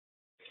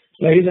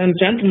Ladies and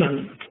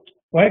gentlemen,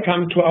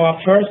 welcome to our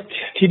first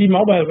TD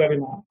Mobile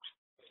webinar.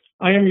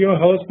 I am your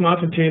host,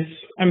 Martin Thies.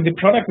 I'm the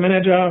product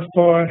manager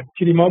for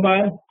TD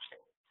Mobile,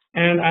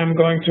 and I'm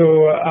going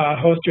to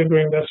host you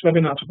during this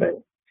webinar today.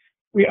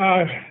 We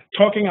are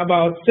talking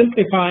about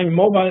simplifying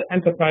mobile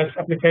enterprise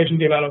application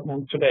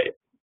development today.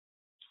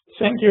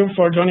 Thank you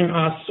for joining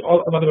us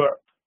all over the world.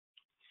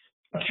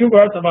 A few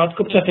words about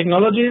Kupcha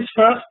Technologies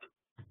first.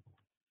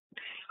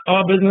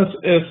 Our business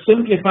is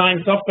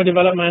simplifying software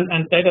development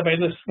and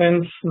databases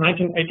since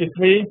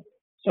 1983,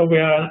 so we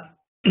are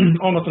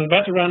almost a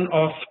veteran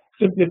of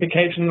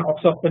simplification of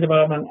software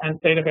development and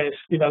database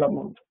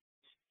development.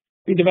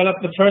 We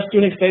developed the first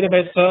Unix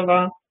database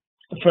server,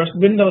 the first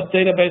Windows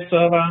database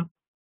server,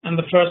 and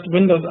the first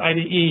Windows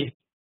IDE,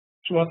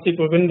 which was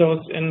SQL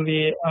Windows in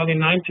the early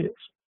 90s.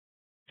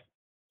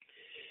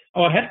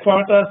 Our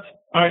headquarters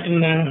are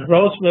in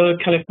Roseville,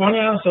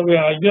 California, so we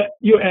are a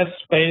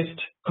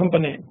US-based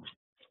company.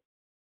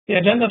 The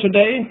agenda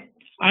today,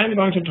 I'm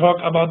going to talk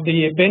about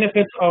the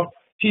benefits of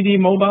TD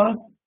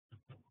Mobile,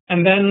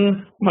 and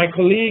then my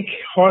colleague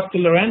Horst De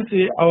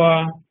Lorenzi,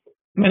 our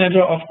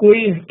manager of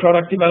GUI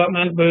product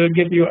development, will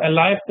give you a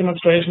live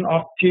demonstration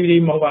of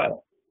TD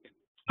Mobile.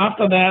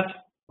 After that,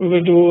 we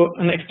will do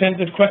an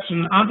extensive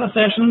question and answer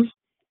sessions,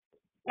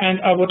 and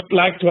I would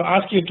like to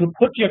ask you to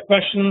put your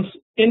questions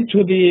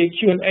into the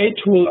Q&A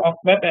tool of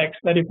WebEx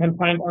that you can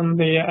find on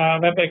the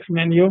WebEx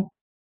menu,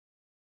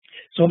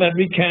 so that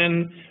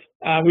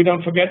we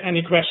don't forget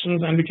any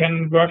questions and we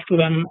can work through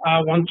them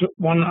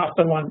one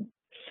after one.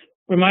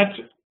 We might,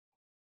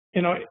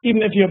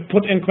 even if you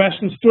put in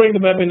questions during the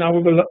webinar,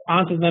 we will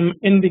answer them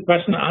in the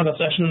question and answer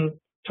session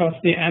towards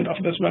the end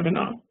of this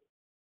webinar.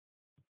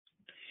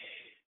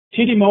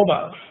 TD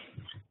Mobile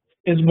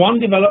is one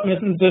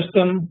development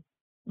system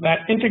that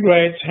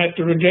integrates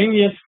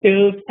heterogeneous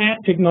skills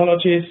and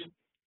technologies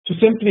to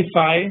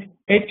simplify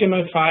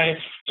HTML5,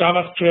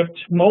 JavaScript,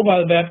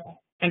 mobile web,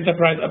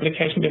 enterprise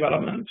application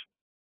development.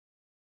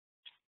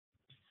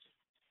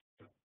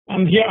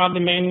 And here are the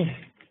main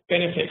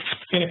benefits.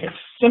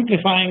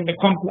 Simplifying the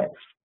complex,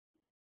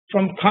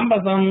 from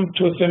cumbersome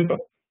to simple.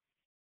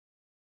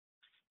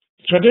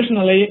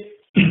 Traditionally,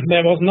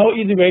 there was no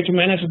easy way to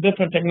manage the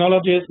different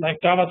technologies like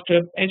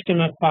JavaScript,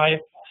 HTML5,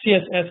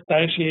 CSS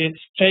style sheets,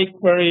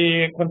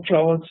 jQuery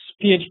controls,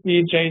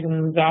 PHP,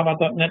 JSON,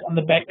 Java.NET on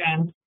the back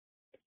end.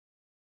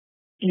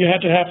 You had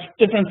to have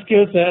different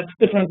skill sets,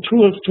 different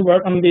tools to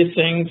work on these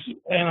things,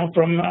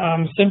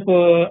 from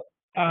simple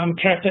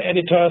character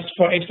editors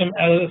for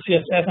HTML,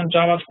 CSS, and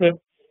JavaScript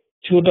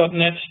to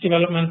 .NET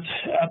development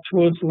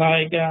tools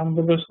like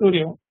Visual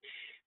Studio.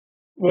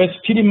 With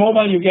TD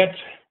Mobile, you get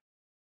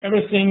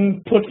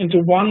everything put into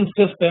one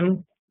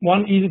system,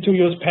 one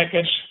easy-to-use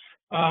package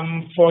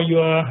for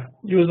your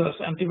users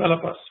and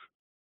developers.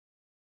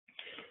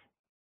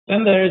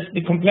 Then there is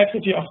the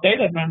complexity of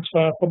data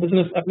transfer for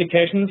business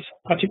applications,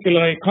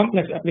 particularly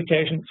complex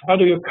applications. How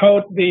do you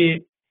code the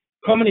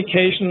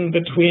communication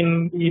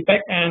between the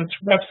back-end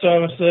web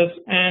services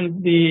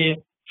and the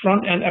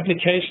front-end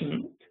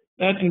application?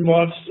 That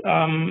involves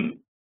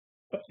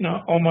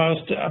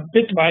almost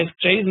bitwise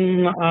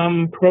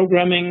JSON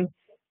programming.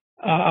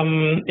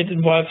 It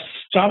involves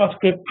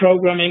JavaScript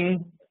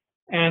programming,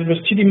 and with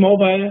TD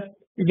Mobile,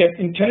 you get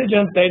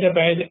intelligent data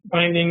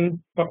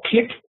binding for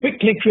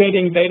quickly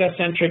creating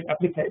data-centric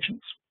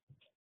applications.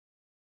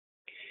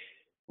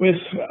 With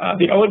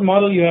the old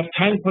model, you have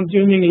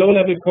time-consuming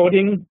low-level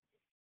coding.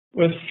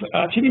 With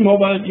TD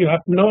Mobile, you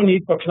have no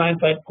need for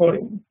client-side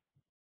coding.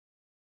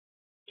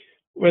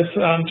 With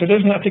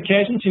traditional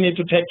applications, you need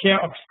to take care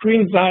of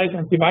screen size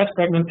and device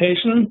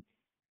fragmentation.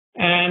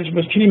 And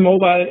with TD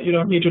Mobile, you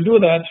don't need to do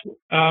that.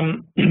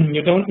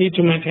 You don't need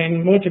to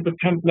maintain multiple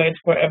templates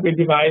for every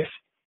device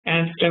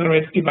and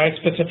generate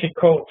device-specific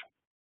code.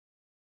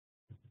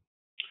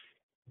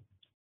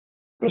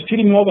 With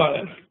TD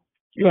Mobile,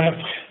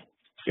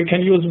 you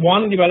can use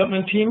one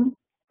development team.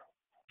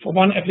 For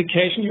one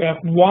application, you have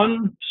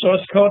one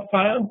source code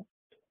file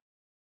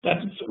that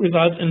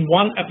results in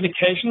one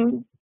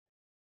application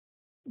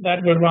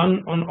that will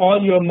run on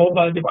all your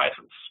mobile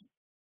devices.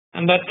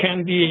 And that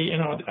can be,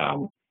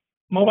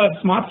 mobile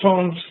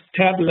smartphones,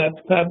 tablets,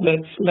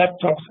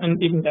 laptops,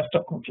 and even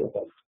desktop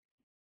computers.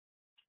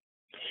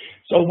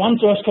 So one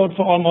source code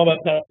for all mobile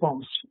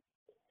platforms.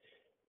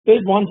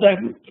 Build one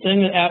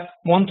single app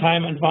one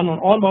time and run on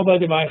all mobile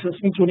devices,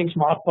 including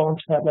smartphones,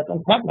 tablets,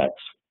 and tablets.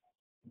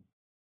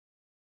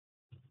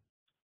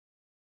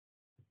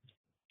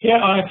 Here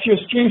are a few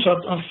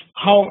screenshots of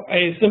how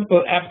a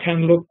simple app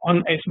can look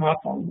on a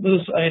smartphone.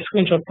 This is a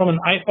screenshot from an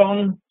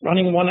iPhone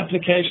running one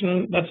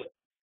application. That's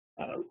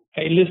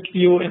a list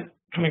view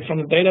coming from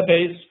the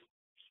database.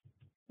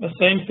 The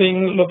same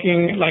thing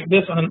looking like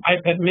this on an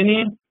iPad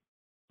mini,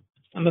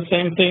 and the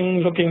same thing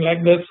looking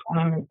like this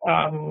on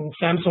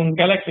Samsung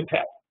Galaxy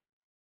Tab.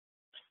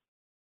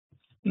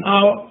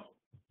 Now,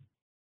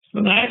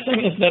 the nice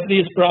thing is that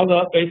these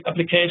browser-based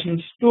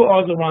applications do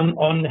also run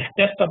on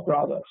desktop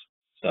browsers.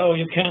 So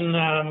you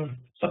can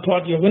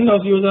support your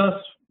Windows users,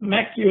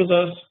 Mac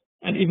users,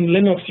 and even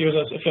Linux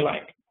users if you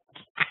like.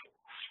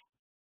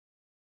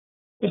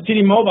 With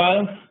TD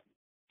Mobile,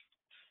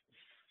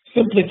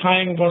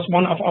 simplifying was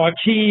one of our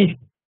key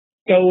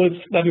goals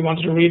that we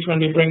wanted to reach when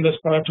we bring this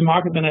product to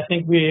market, and I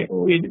think we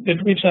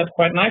did reach that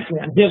quite nicely.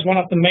 And here's one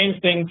of the main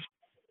things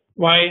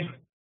why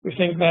we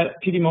think that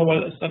TD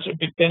Mobile is such a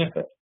big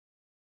benefit.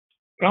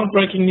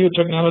 Groundbreaking new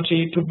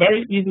technology to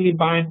very easily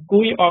bind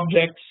GUI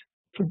objects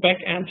to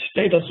backend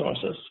data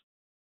sources.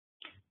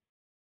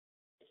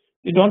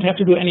 You don't have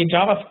to do any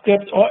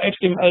JavaScript or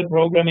HTML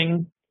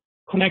programming.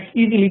 Connect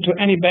easily to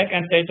any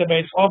backend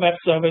database or web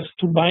service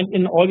to bind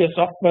in all your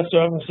software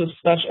services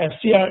such as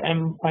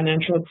CRM,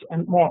 financials,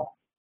 and more.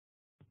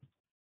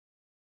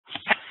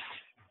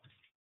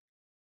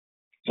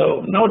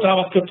 So no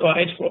JavaScript or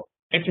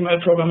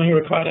HTML programming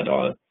required at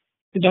all.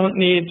 You don't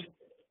need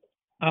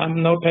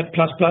Notepad++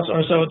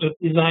 or so to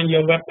design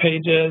your web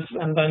pages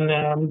and then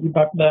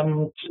debug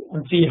them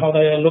and see how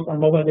they look on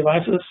mobile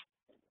devices.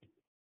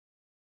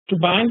 To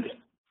bind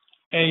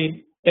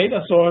a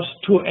data source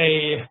to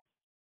a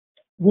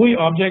GUI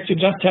object, you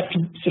just have to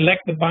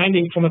select the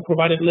binding from a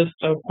provided list,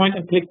 so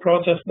point-and-click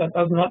process that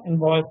does not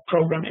involve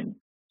programming.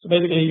 So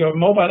basically, your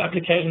mobile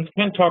applications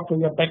can talk to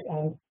your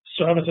backend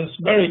services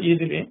very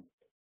easily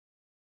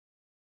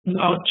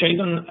without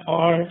JSON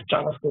or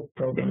JavaScript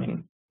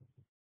programming.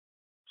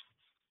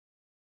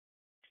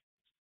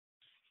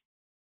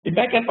 The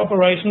backend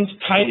operations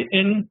tie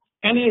in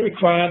any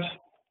required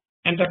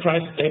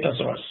enterprise data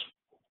source.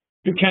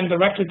 You can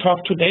directly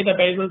talk to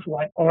databases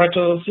like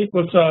Oracle,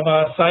 SQL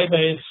Server,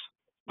 Sybase,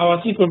 our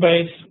SQL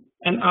Base,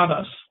 and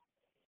others.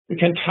 You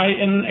can tie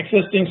in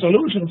existing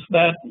solutions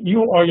that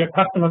you or your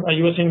customers are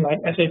using, like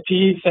SAP,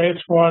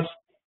 Salesforce,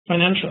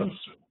 financials,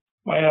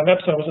 via web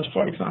services,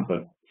 for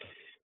example.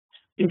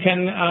 You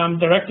can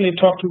directly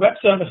talk to web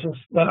services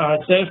that are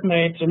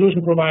self-made,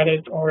 solution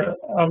provided, or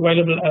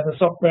available as a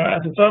software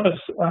as a service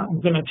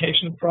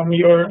implementation from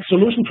your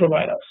solution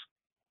providers.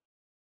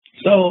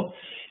 So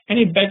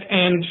any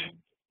backend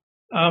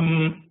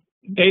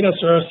data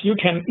source you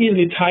can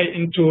easily tie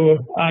into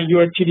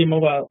your TD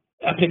Mobile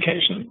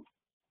application.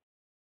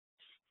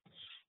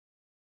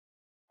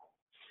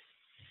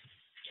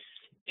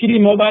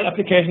 TD Mobile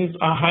applications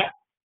are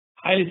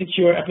highly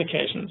secure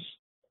applications.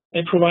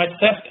 They provide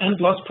theft and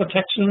loss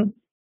protection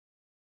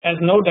as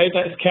no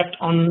data is kept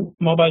on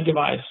mobile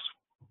device.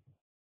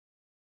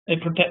 They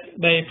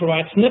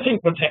provide sniffing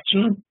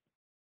protection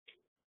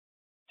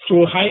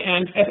through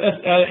high-end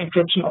SSL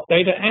encryption of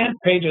data and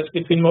pages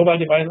between mobile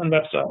device and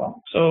web server.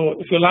 So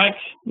if you like,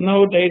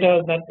 no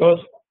data that goes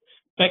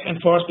back and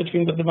forth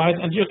between the device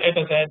and your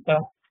data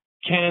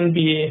can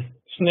be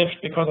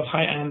sniffed because of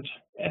high-end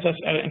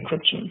SSL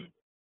encryption.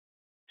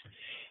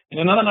 And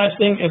another nice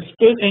thing is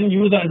built-in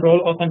user and role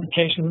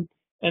authentication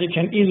that you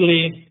can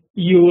easily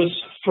use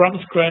from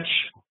scratch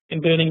in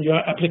building your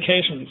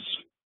applications.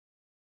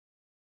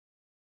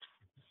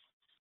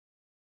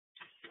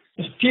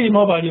 With TD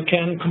Mobile, you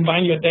can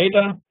combine your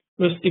data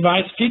with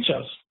device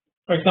features.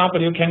 For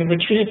example, you can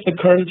retrieve the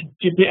current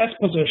GPS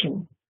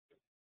position.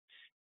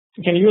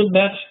 You can use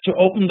that to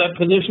open that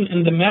position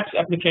in the Maps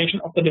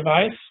application of the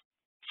device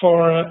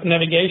for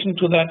navigation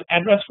to that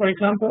address, for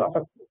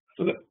example.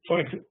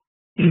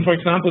 For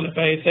example, if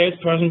a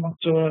salesperson wants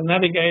to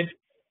navigate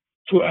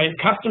to a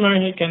customer,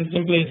 he can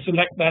simply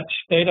select that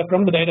data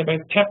from the database,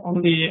 tap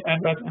on the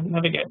address, and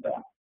navigate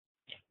there.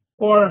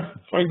 Or,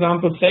 for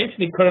example, save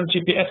the current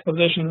GPS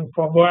position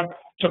for work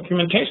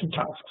documentation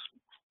tasks.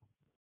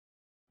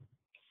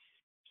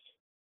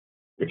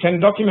 You can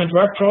document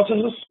work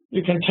processes.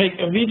 You can take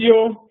a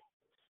video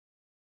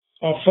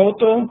or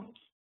photo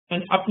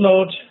and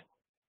upload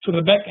to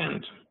the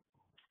backend.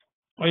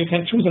 Or you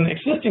can choose an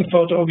existing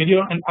photo or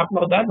video and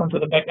upload that one to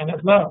the backend as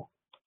well.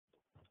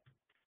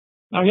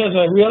 Now here's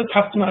a real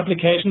customer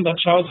application that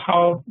shows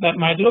how that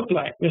might look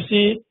like. You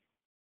see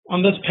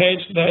on this page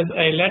there's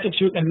a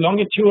latitude and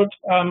longitude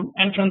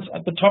entrance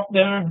at the top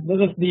there.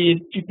 This is the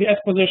GPS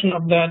position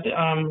of that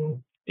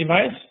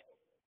device.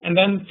 And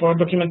then for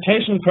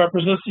documentation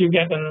purposes, you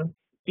get a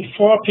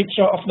before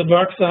picture of the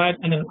work site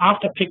and an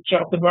after picture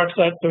of the work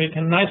site, so you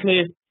can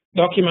nicely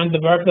document the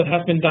work that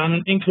has been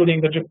done, including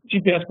the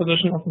GPS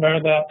position of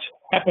where that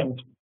happened.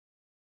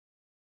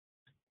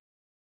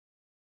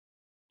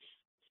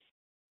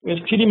 With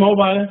TD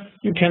Mobile,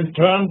 you can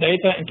turn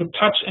data into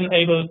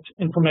touch-enabled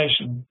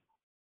information.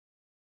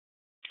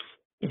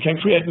 You can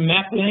create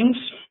map links.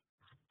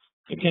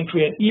 You can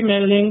create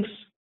email links.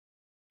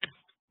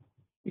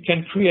 You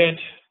can create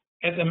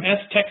SMS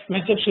text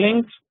message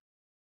links.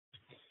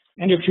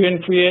 And you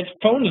can create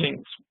phone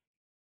links.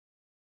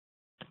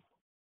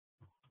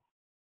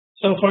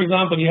 So, for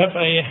example, you have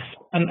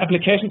an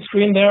application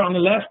screen there on the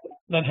left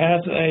that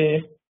has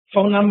a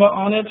phone number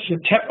on it. You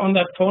tap on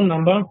that phone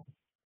number,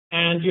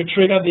 and you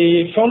trigger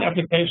the phone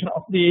application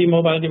of the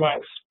mobile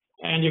device.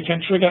 And you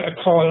can trigger a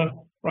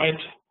call right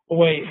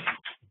away.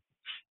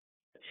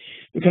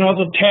 You can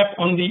also tap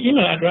on the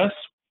email address,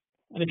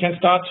 and you can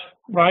start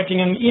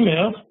writing an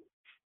email.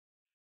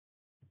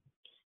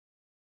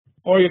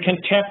 Or you can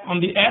tap on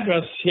the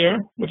address here,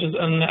 which is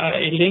a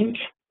link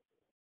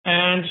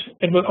and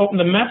it will open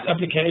the Maps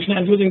application.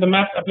 And using the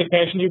Maps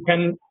application, you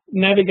can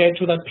navigate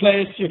to that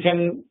place. You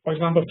can, for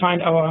example,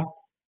 find our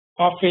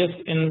office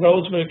in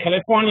Roseville,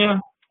 California,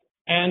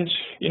 and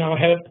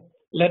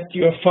let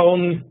your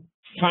phone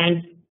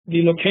find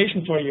the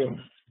location for you.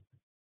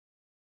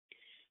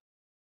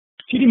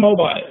 TD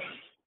Mobile.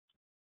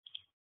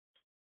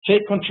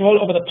 Take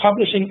control over the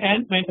publishing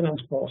and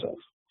maintenance process.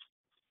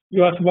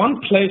 You have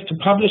one place to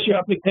publish your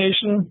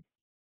application.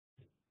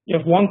 You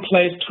have one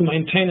place to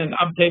maintain and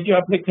update your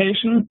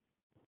application.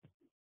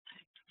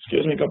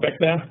 Excuse me, go back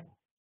there.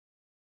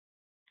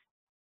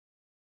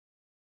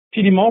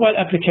 TD Mobile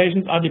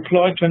applications are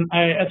deployed to an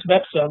iOS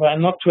web server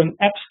and not to an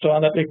app store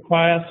that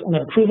requires an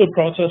approval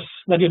process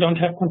that you don't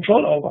have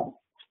control over.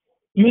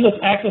 Users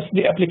access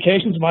the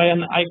applications via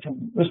an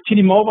icon. With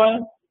TD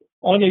Mobile,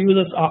 all your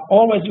users are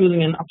always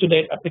using an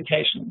up-to-date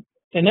application.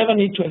 They never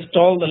need to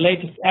install the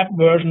latest app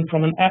version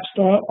from an app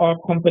store or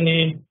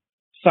company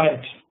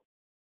site.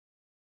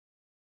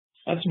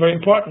 That's very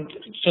important.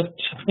 Just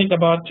think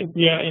about if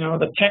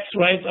the tax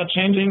rates are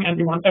changing and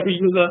you want every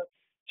user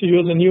to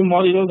use a new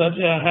module that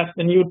has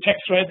the new tax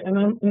rate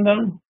in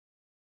them,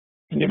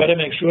 and you better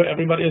make sure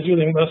everybody is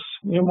using this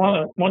new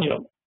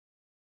module.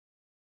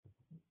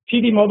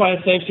 TD Mobile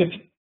saves you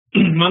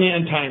money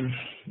and time.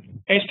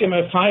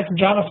 HTML5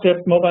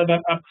 JavaScript mobile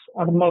web apps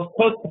are the most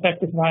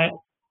cost-effective way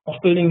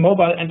of building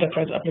mobile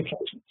enterprise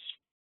applications.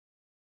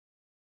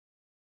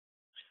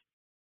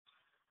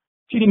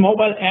 TD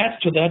Mobile adds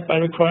to that by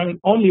requiring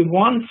only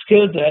one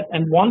skill set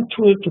and one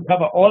tool to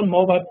cover all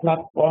mobile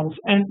platforms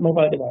and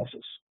mobile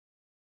devices.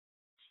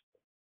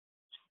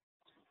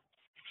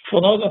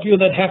 For those of you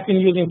that have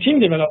been using Team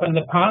Developer in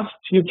the past,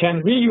 you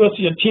can reuse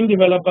your Team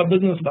Developer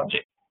business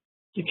logic.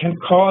 You can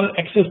call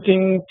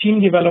existing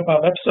Team Developer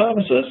web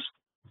services.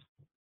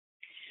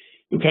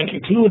 You can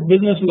include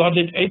business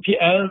logic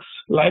APLs,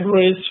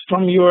 libraries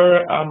from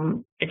your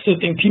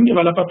existing Team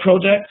Developer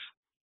projects.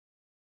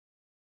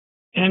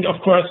 And of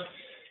course,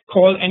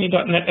 call any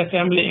 .NET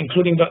assembly,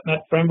 including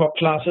 .NET Framework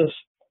classes,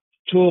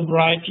 to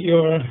write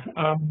your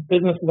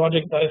business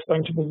logic that is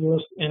going to be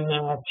used in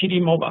TD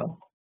Mobile.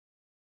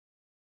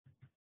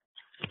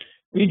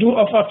 We do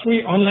offer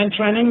free online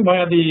training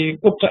via the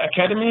Gupta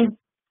Academy.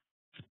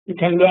 You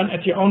can learn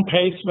at your own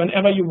pace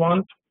whenever you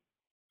want.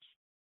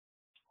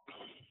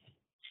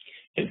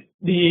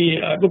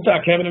 The Gupta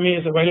Academy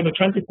is available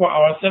 24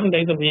 hours, 7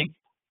 days a week.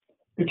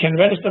 You can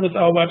register with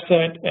our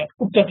website at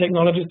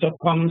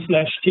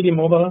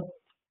guptatechnologies.com/tdmobile,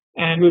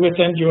 and we will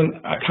send you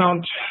an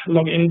account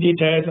login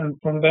details, and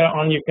from there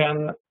on you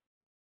can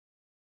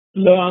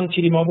learn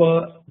TD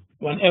Mobile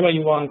whenever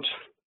you want.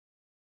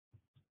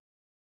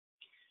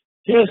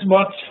 Here's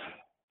what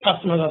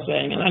customers are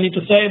saying, and I need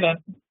to say that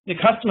the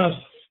customers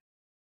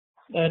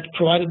that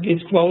provided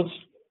these quotes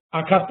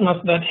are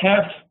customers that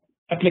have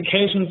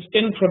applications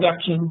in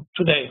production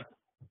today.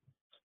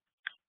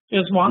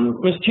 Here's one: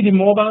 with TD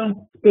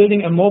Mobile,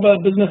 building a mobile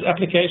business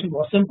application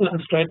was simple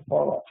and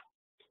straightforward.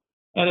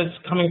 That is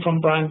coming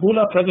from Brian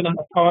Buhler, president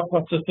of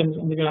PowerQuad Systems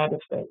in the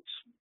United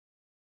States.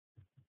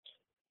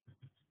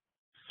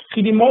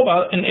 TD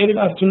Mobile enabled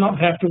us to not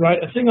have to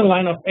write a single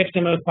line of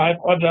HTML5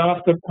 or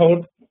JavaScript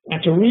code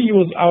and to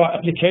reuse our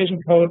application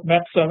code,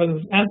 web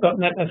services, and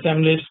 .NET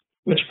assemblies,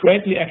 which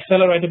greatly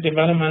accelerated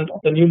development of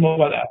the new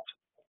mobile app.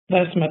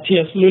 That's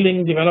Matthias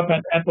Lülling, developer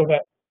at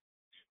AppleWeb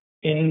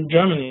in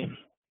Germany.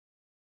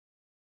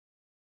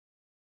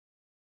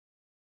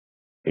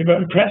 We were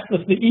impressed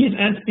with the ease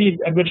and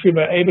speed at which we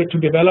were able to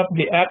develop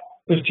the app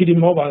with TD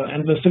Mobile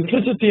and the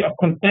simplicity of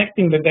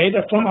connecting the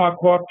data from our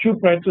core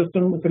CubeRate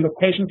system with the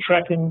location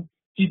tracking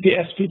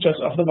GPS features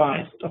of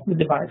the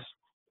device.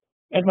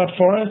 Edward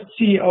Forrest,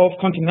 CEO of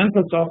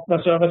Continental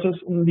Software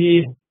Services in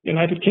the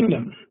United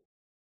Kingdom.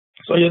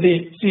 So you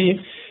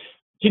see,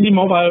 TD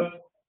Mobile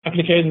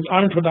applications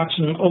are in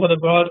production over the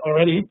world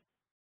already.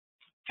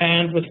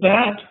 And with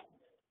that,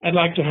 I'd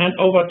like to hand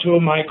over to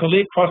my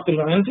colleague, Horst De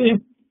Lorenzi,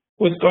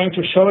 who is going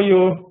to show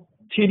you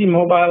TD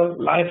Mobile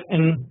live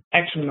in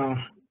action now.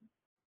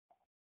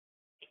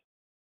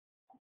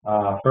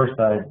 First,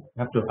 I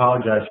have to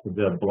apologize for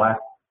the black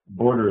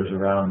borders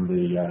around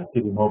the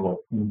TD Mobile.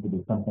 It seems to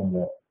be something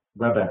that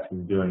WebEx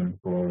is doing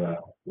for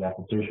the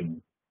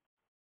application.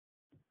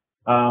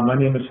 My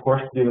name is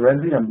Horst De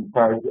Lorenzi. I'm in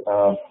charge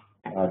of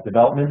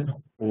development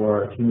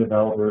for Team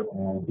Developer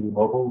and TD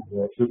Mobile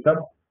here at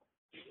Gupta.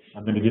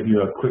 I'm going to give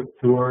you a quick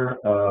tour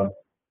of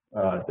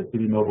the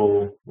TD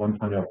Mobile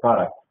 1.0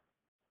 product,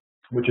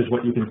 which is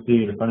what you can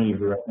see in front of you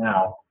right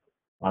now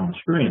on the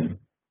screen.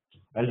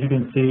 As you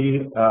can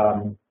see,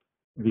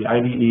 the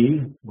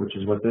IDE, which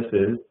is what this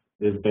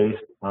is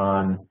based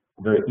on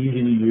a very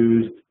easy to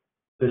use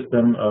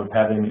system of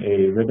having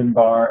a ribbon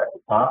bar at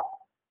the top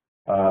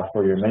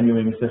for your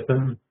menuing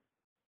system,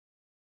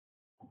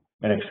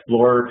 an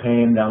Explorer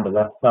pane down the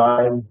left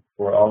side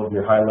for all of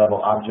your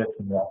high-level objects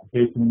in your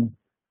application,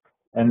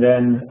 and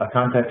then a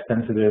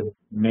context-sensitive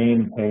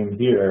main pane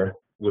here,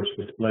 which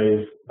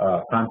displays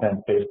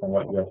content based on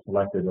what you have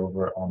selected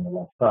over on the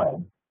left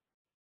side.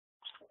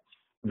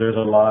 There's a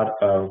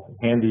lot of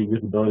handy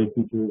usability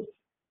features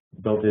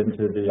built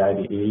into the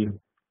IDE,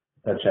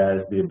 such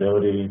as the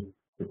ability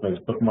to place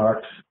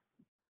bookmarks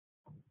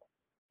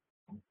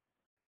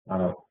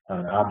on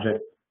an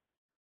object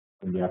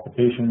in the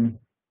application,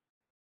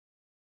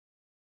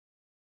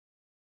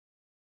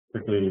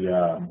 quickly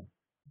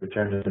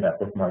return to that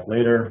bookmark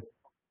later.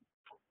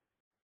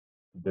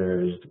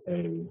 There's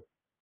a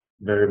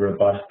very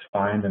robust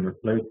find and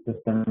replace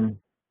system,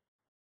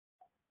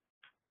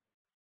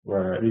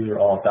 where these are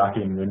all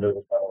docking windows,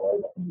 by the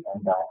way, that can be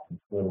undocked and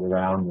slid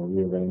around or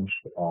rearranged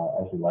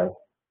as you like.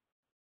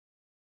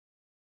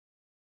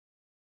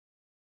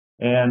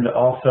 And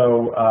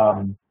also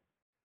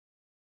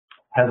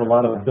has a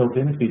lot of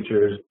built-in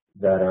features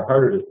that are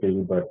harder to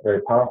see but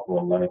very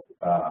powerful, like,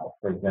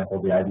 for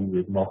example, the IDE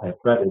is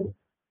multi-threaded,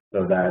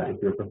 so that if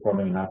you're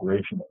performing an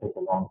operation that takes a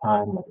long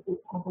time, like a big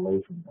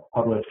compilation or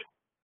publish,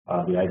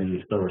 the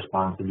IDE still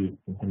responds to you to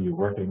continue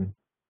working.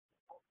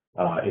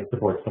 It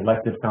supports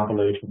selective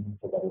compilation,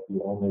 so that if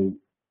you only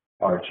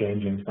are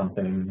changing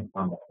something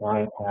on the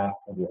client half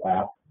of your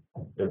app,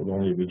 it will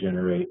only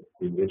regenerate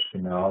the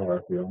HTML, or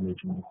if you're only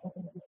changing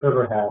something on the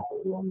server half,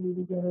 it will only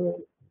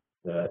regenerate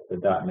the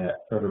 .NET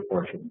server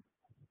portion.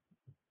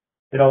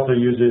 It also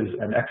uses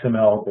an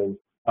XML-based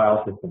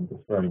file system for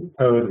storing the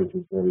code, which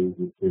is very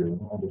easy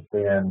to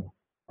understand.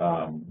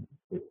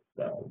 It's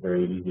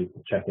very easy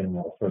to check in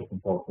with source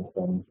control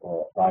systems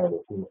or apply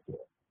the tools to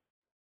it.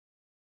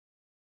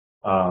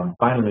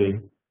 Finally,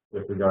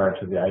 with regard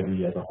to the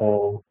IDE as a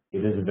whole,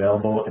 it is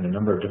available in a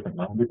number of different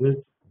languages.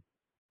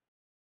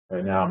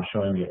 Right now I'm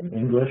showing it in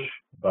English,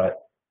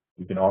 but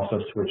you can also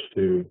switch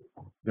to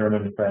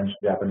German, French,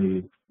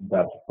 Japanese,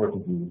 Dutch,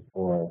 Portuguese,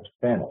 or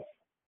Spanish.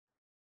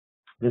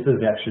 This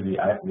is actually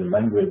the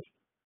language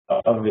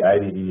of the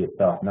IDE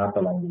itself, not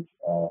the language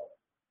of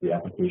the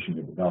application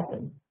you're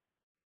developing.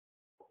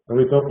 So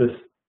we built this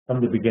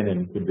from the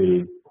beginning to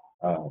be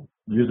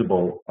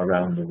usable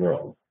around the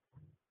world.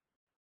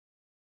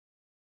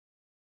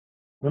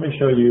 Let me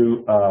show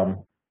you a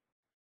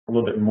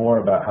little bit more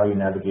about how you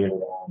navigate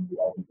around the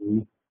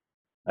IDE.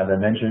 As I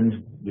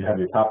mentioned, you have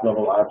your top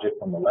level object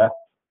on the left,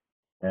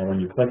 and when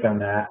you click on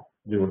that,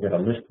 you will get a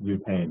list view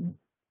pane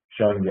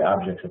showing the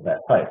objects of that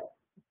type.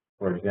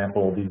 For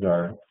example, these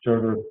are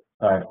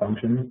server-side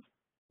functions,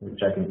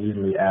 which I can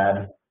easily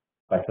add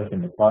by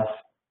clicking the plus.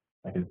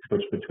 I can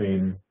switch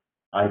between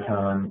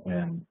icon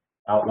and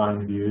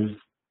outline views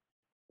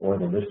or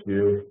the list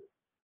view.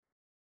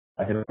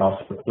 I can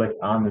also click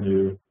on the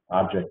new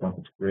object once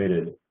it's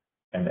created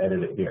and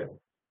edit it here.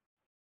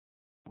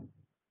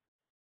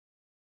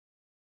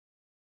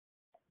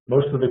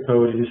 Most of the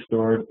code is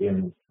stored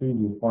in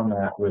preview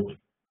format, which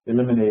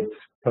eliminates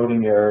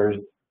coding errors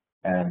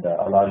and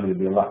allows you to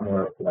be a lot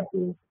more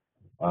productive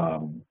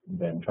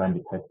than trying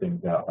to type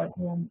things out by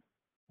hand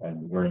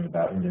and worrying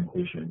about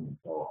indentation and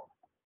so on.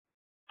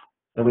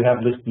 So we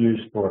have list views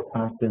for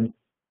constants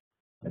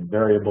and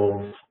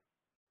variables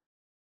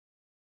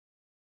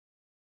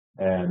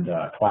and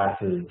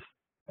classes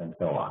and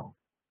so on.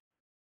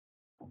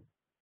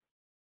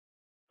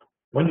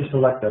 When you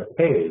select a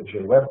page,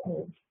 a web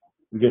page,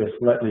 you get a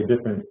slightly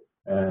different,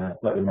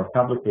 slightly more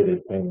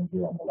complicated pane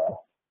here on the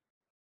left.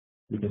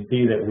 You can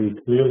see that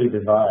we clearly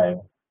divide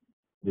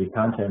the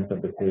contents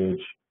of the page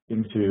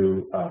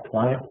into a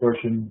client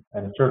portion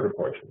and a server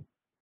portion.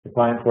 The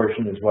client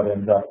portion is what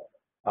ends up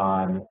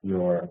on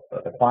the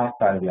client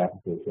side of the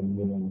application,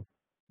 meaning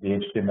the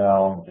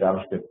HTML,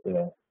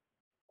 JavaScript,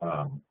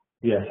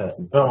 CSS,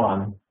 and so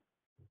on.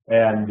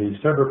 And the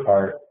server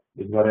part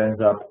is what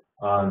ends up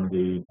on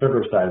the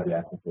server side of the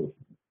application.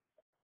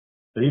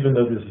 So even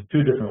though this is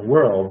two different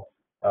worlds,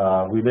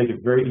 we make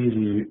it very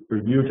easy for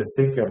you to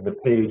think of the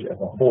page as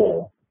a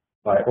whole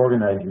by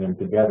organizing them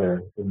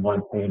together in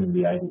one pane in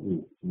the IDE.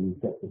 So you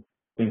get to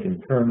think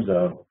in terms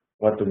of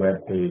what the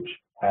web page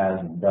has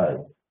and does.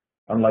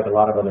 Unlike a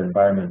lot of other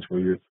environments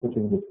where you're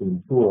switching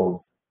between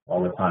tools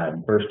all the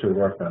time, first to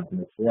work on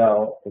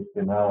HTML,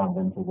 and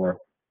then to work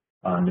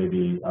on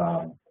maybe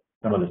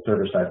some of the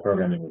server-side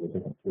programming with a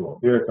different tool.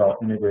 Here it's all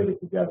integrated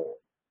together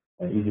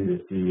and easy to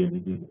see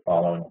and easy to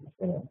follow and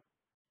understand.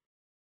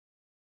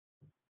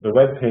 The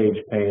web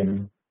page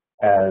pane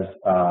has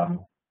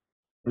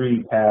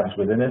 3 tabs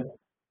within it.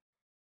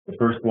 The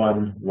first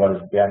one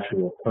was the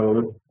actual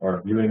code,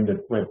 or viewing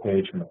the web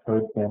page from a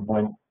code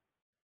standpoint.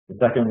 The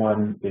second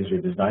one is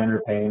your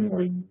designer pane,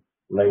 where you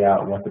lay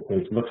out what the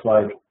page looks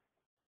like.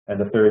 And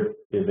the third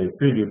is a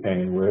preview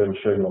pane, where it'll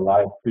show you a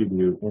live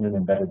preview in an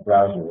embedded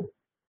browser,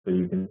 so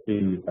you can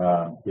see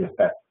the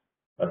effects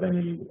of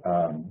any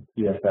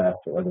CSS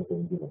or other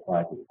things you've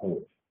applied to the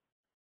page.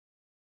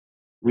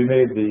 We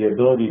made the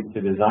ability to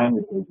design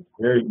the pages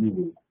very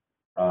easy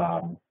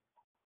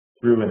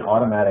through an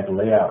automatic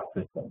layout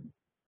system.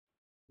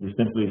 You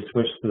simply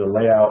switch to the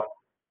layout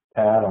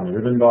tab on the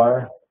ribbon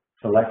bar,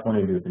 select one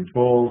of your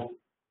controls,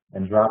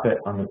 and drop it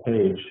on the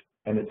page,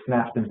 and it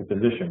snaps into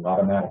position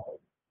automatically.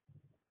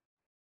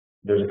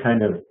 There's a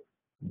kind of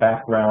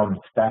background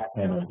stack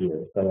panel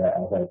here, so that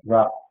as I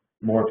drop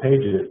more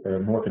pages or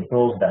more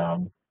controls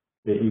down,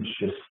 they each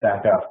just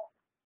stack up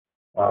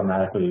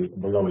automatically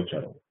below each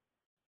other.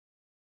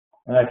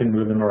 and I can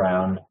move them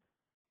around,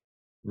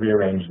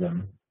 rearrange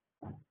them.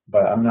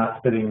 But I'm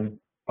not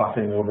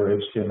fussing over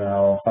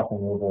HTML, fussing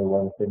over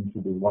whether things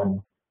should be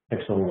 1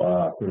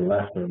 pixel to the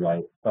left or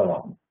right, so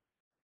on.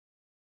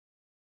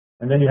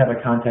 And then you have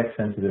a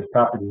context-sensitive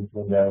properties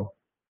window,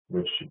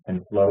 which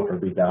can float or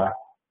be docked,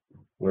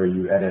 where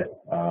you edit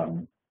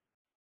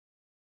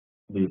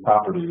the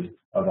properties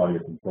of all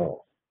your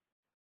controls.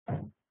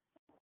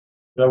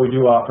 So we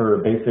do offer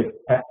basic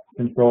text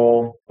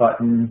control,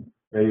 button,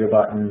 radio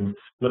buttons,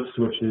 flip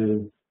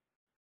switches.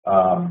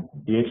 The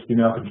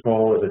HTML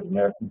control is a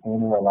generic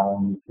container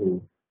allowing you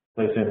to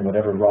place in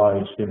whatever raw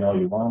HTML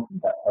you want in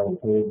that part of the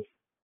page.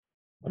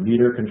 A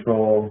meter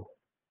control,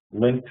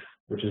 links,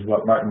 which is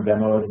what Martin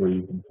demoed, where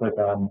you can click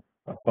on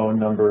a phone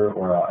number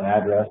or an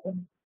address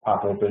and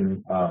pop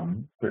open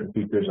certain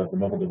features of the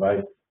mobile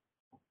device.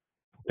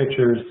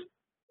 Pictures,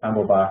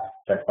 combo box,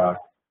 checkbox,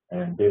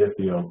 and data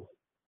fields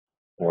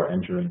for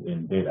entering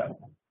in data.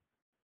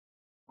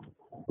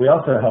 We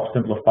also help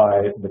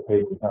simplify the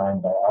page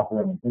design by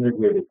offering an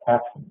integrated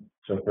caption.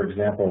 So for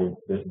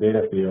example, this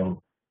data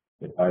field,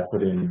 if I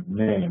put in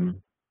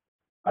name,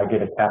 I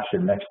get a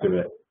caption next to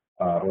it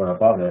or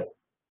above it,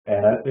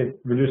 and it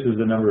reduces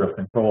the number of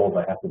controls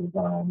I have to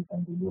design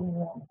and be moving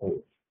around the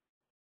page.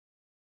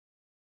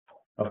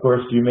 Of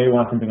course, you may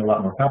want something a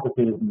lot more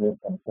complicated than this,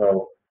 and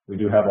so we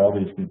do have all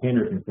these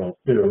container controls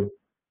too.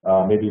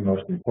 Maybe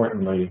most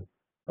importantly,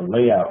 a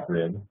layout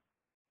grid,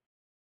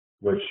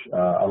 which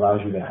allows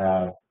you to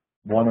have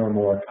 1 or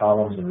more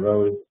columns and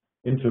rows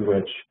into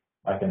which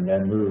I can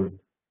then move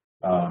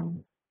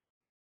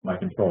my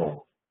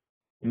controls,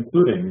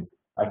 including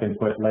I can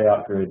put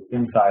layout grids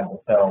inside the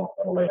cells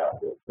of a layout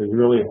grid. So you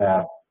really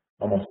have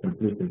almost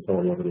complete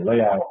control over the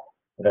layout,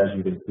 but as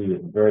you can see,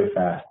 it's very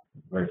fast,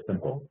 very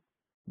simple.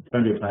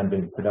 Spend your time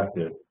being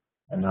productive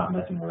and not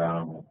messing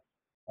around with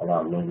a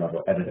lot of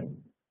low-level editing.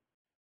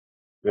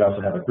 We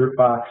also have a group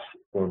box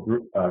for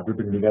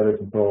grouping together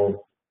controls,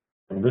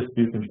 a list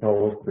view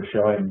controls for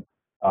showing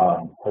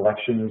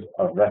collections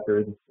of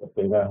records of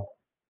data,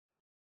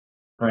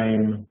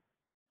 frame,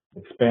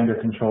 expander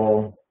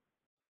control,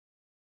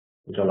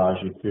 which allows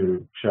you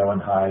to show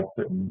and hide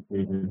certain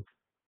regions,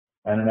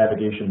 and a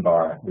navigation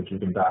bar, which you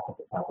can dock at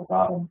the top or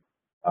bottom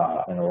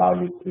and allow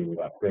you to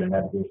create a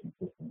navigation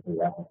system for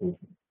your application.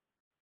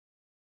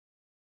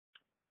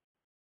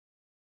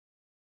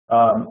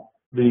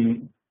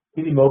 The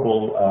TD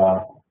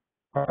Mobile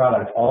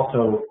product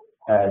also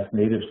has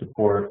native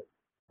support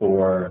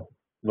for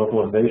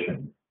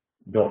localization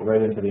built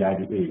right into the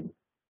IDE.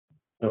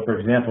 So for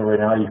example, right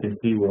now you can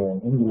see we're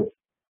in English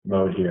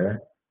mode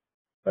here,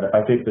 but if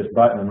I take this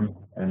button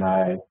and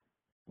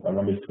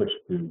let me switch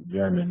to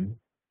German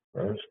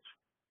first.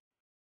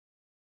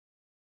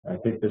 I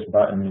take this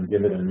button and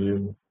give it a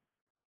new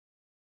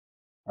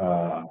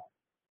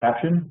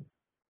caption.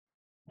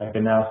 I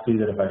can now see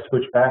that if I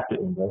switch back to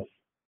English,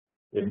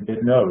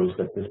 it knows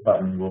that this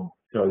button will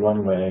show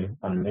one way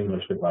on an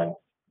English device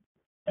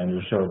and it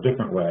will show a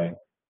different way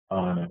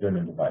on a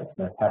German device.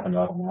 That happens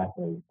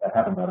automatically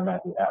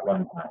at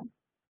runtime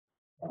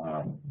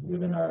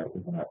within our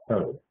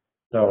code.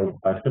 So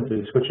by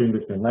simply switching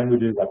between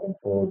languages, I can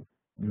code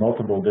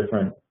multiple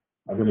different,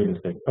 I wouldn't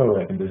even say code,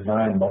 I can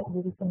design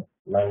multiple different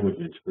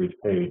languages for each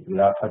page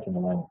without touching a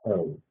line of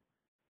code.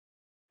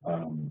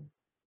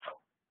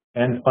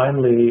 And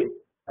finally,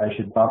 I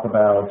should talk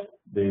about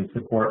the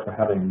support for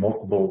having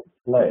multiple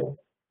displays.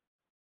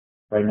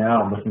 Right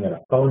now, I'm looking at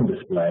a phone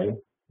display,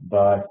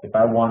 but if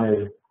I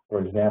wanted, for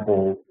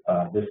example,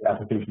 this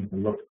application to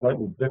look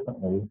slightly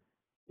differently,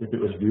 if it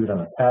was viewed on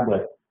a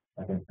tablet,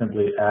 I can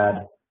simply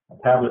add a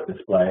tablet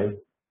display,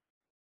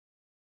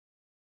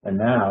 and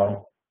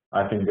now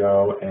I can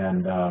go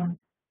and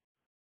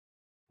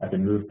I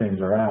can move things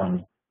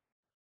around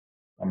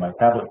on my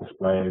tablet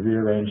display,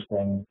 rearrange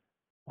things,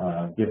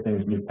 give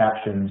things new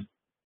captions,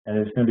 and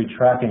it's going to be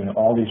tracking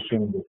all these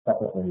changes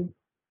separately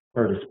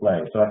per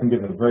display. So I can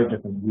give a very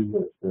different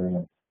user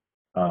experience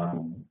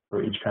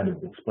for each kind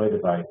of display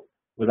device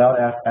without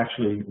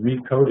actually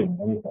recoding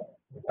anything,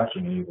 or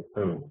touching any of the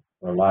code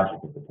or logic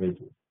of the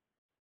pages.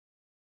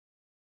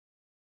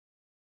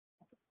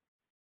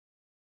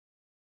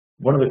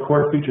 One of the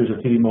core features of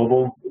TD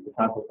Mobile is the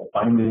concept of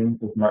bindings,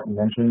 as Martin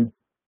mentioned.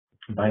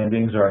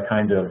 Bindings are a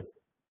kind of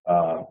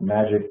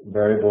magic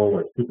variable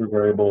or super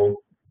variable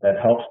that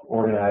helps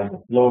organize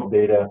the flow of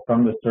data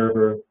from the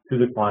server to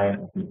the client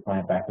and from the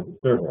client back to the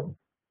server.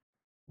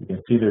 You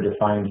can see they're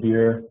defined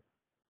here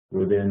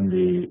within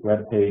the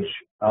web page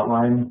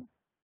outline,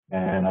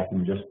 and I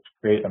can just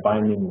create a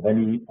binding of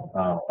any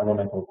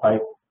elemental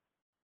type.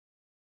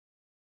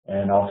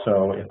 And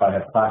also, if I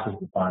have classes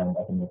defined,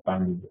 I can make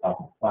bindings off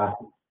of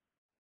classes.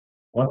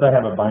 Once I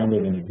have a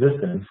binding in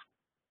existence,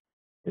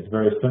 it's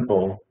very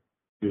simple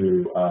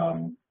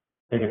to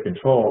take a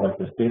control like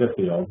this data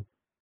field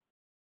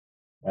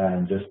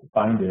and just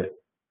bind it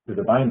to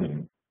the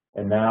binding.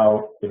 And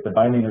now, if the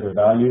binding has a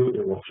value,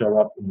 it will show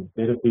up in the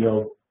data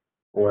field,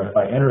 or if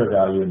I enter a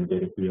value in the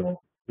data field,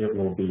 it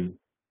will be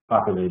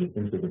populated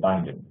into the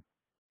binding.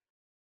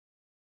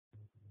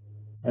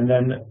 And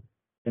then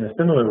In a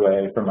similar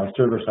way, for my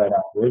server-side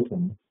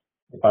operations,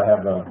 if I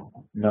have a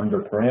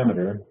number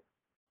parameter,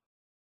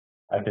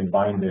 I can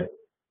bind it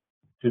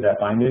to that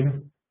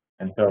binding.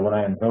 And so when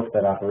I invoke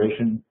that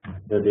operation,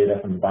 the data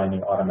from the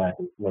binding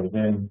automatically flows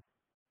in.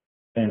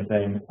 Same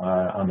thing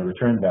on the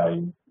return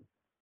value.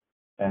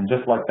 And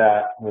just like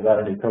that, without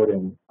any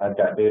coding, I've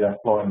got data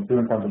flowing to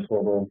and from the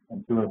server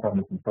and to and from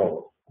the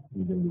controls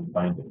using these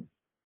bindings.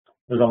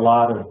 There's a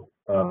lot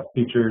of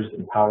features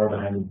and power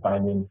behind these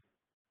bindings.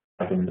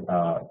 I can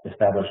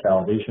establish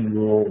validation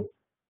rules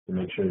to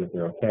make sure that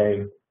they're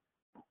okay.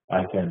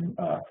 I can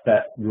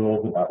set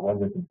rules about when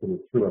they're considered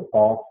true or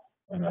false,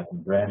 and I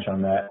can branch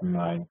on that in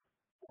my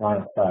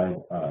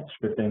client-side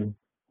scripting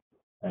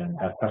and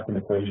have custom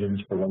equations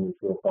for when they're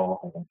true or false.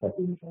 I can set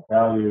the initial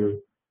value.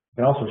 I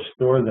can also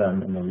store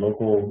them in the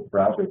local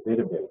browser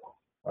database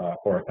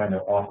for a kind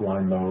of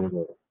offline mode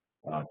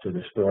or to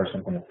restore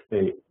some kind of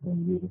state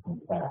when the user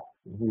comes back.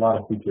 There's a lot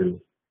of features,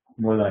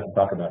 more than I can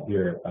talk about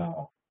here,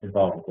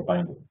 involved with the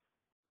binding.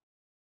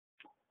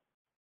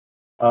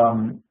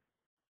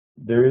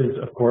 There is,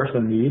 of course, a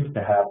need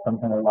to have some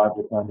kind of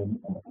logic running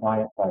on the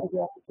client side of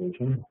the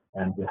application,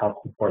 and to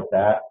help support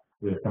that,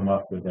 we've come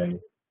up with a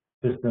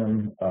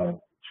system of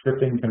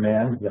scripting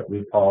commands that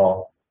we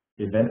call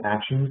event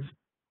actions.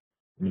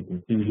 And you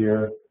can see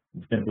here,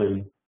 you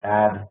simply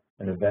add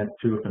an event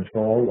to a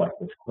control like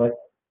this click,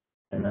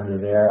 and under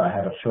there I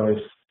have a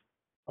choice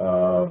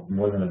of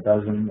more than a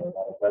dozen or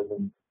about a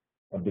dozen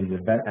of these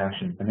event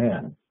action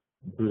commands,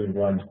 including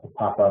ones to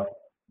pop up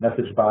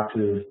message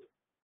boxes,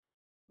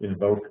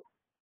 invoke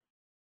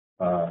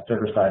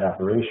server-side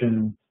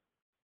operations,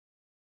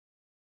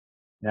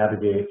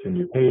 navigate to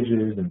new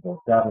pages,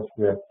 invoke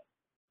JavaScript,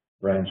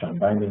 branch on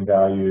binding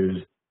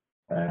values,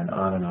 and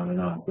on and on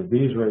and on. So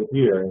these right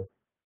here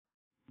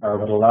are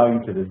what allow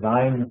you to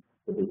design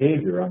the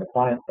behavior on the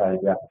client side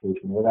of the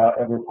application without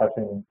ever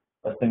touching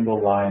a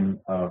single line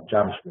of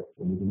JavaScript,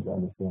 and you need to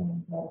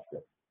understand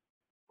JavaScript.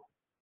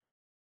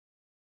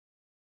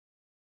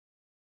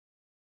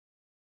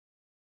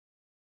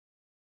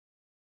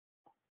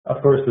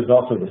 Of course, there's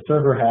also the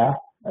server half,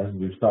 as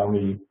you saw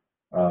me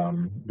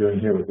doing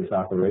here with this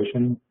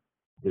operation.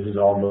 This is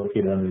all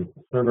located under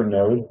the server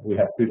node. We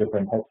have two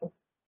different types of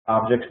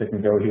objects that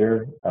can go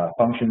here,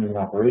 functions and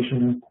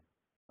operations.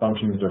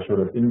 Functions are sort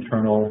of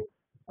internal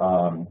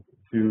to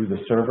the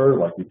server,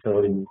 like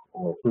utilities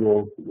or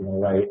tools that you want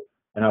to write,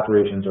 and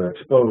operations are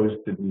exposed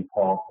to be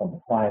called from the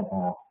client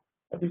half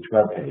of each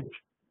web page.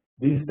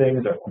 These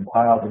things are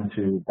compiled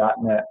into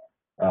 .NET,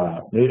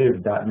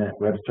 native .NET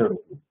web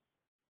services,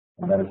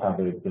 and that is how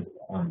they exist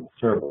on the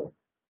server.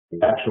 The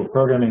actual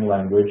programming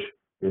language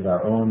is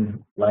our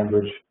own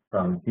language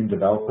from Team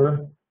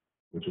Developer,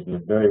 which is a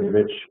very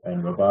rich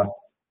and robust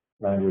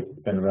language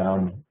that's been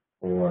around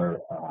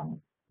for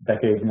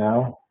decades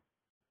now,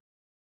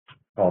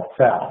 called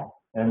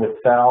SAL. And with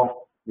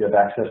SAL, you have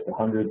access to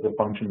hundreds of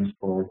functions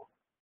for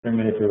string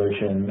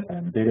manipulation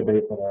and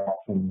database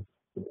interactions,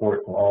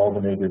 support for all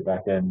the major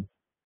backend,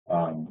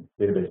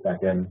 database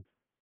backend,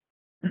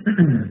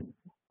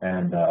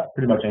 and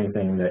pretty much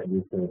anything that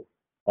you could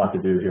want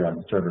to do here on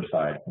the server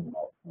side from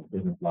a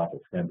business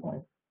logic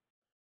standpoint.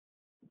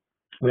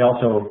 We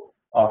also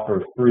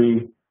offer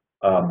free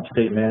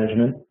state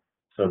management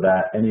so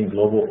that any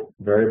global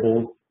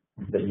variables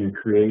that you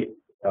create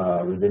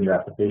within your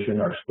application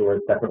are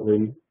stored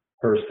separately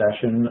per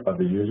session of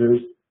the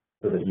users,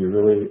 so that you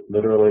really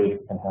literally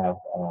can have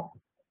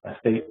a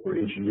state for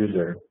each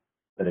user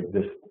that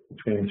exists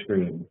between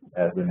screens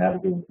as they're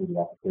navigating through the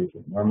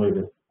application. Normally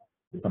this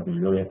is something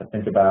you really have to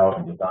think about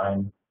and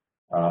design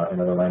in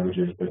other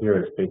languages, but here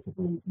it's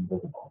basically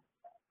invisible.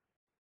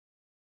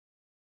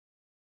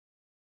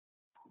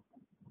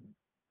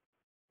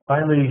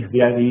 Finally,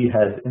 the IDE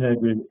has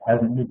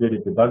an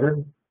integrated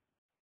debugger.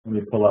 Let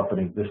me pull up an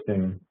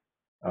existing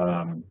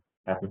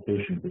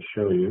application to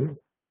show you.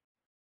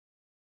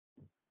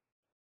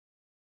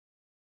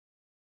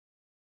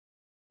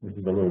 This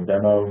is a little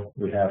demo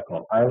we have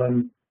called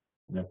Island,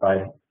 and if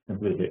I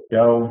simply hit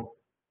go,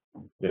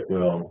 it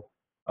will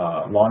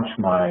launch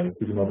my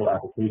TD Mobile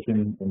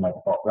application in my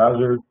default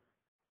browser.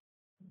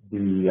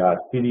 The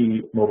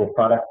TD Mobile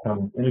product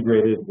comes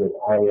integrated with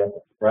IIS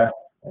Express,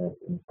 and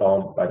it's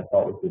installed by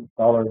default with the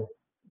installer,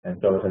 and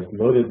so it has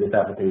loaded this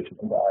application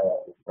into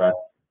IIS Express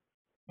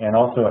and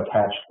also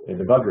attached a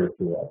debugger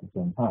to it at the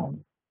same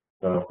time.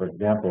 So, for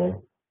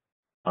example,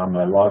 on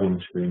my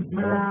login screen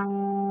here,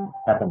 I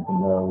happen to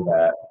know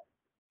that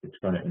it's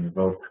going to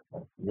invoke a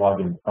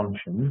login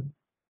function.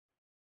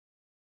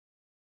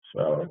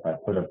 So if I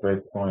put a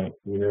breakpoint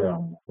here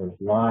on the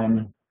first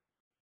line,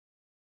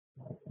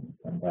 I can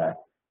come back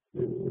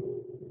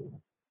to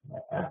my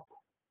app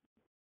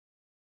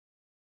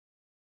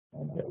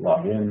and hit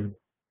login,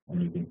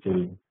 and you can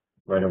see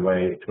right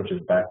away it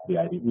switches back to the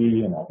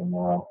IDE, and I can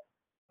now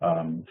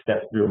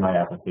step through my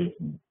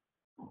application.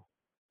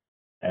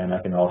 And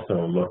I can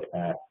also look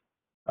at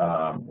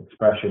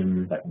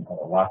expressions. I can have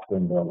a watch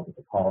window, look at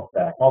the call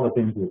stack, all the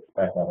things you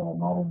expect out of a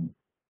modern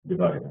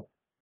debugger.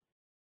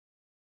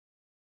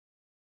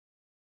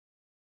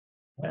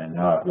 And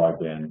now I've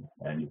logged in,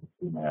 and you can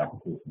see my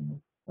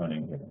application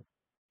running here.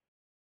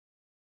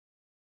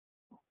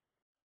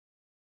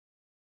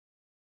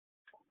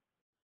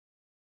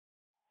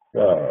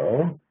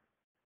 So,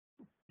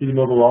 TD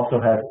Mobile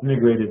also has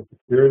integrated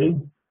security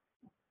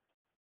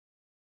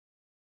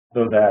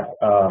so that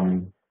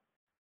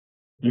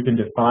you can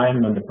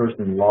define when the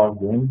person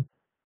logs in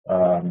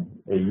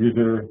a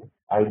user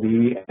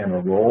ID and a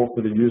role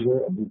for the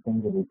user, and these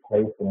things will be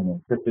placed in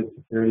an encrypted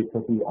security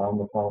cookie on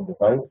the phone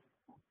device.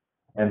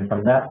 And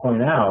from that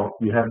point out,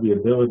 you have the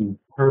ability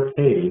per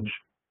page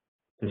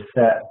to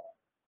set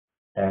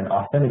and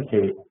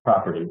authenticate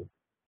property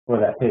for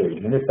that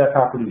page. And if that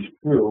property is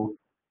true,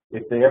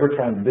 if they ever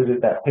try and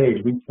visit that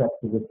page, we check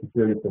to the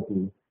security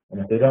cookie,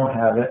 and if they don't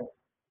have it,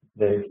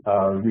 they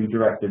are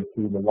redirected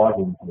to the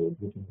login page,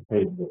 which is the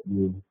page that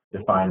you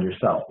define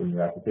yourself in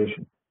your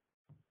application.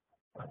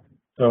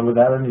 So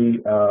without any,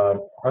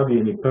 hardly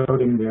any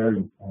coding there,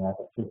 you have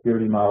a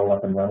security model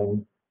up and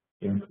running,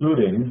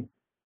 including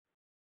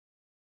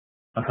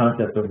a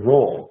concept of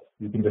roles.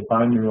 You can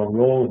define your own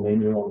roles,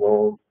 name your own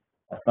roles,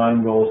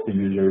 assign roles to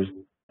users,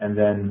 and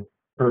then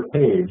per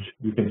page,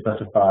 you can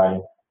specify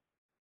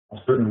a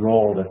certain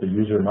role that the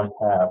user must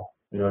have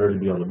in order to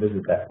be able to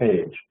visit that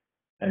page.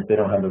 And if they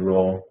don't have the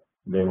role,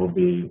 they will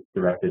be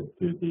directed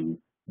to the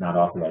not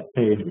authorized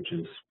page, which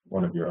is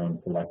one of your own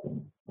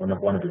selections, one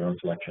of your own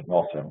selections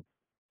also.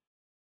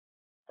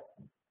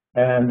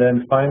 And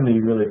then finally,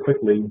 really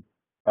quickly,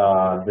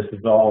 this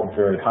is all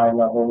very high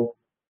level,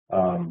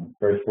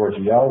 very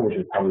 4GL, which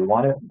is how we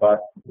want it, but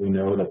we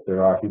know that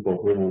there are people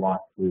who will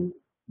want to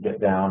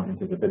get down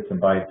into the bits and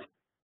bytes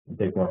and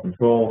take more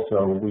control.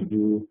 So we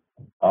do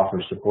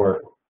offer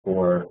support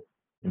for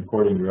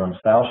importing your own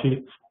style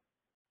sheets.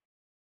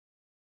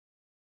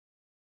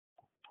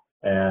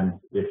 And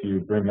if you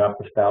bring up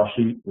the style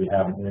sheet, we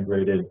have an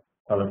integrated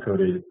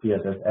color-coded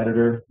CSS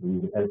editor.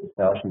 We edit the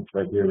style sheets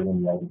right here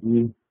within the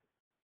IDE.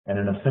 And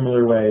in a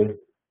similar way,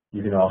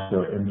 you can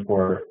also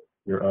import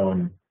your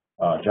own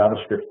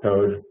JavaScript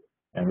code,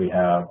 and we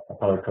have a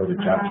color-coded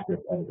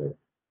JavaScript editor.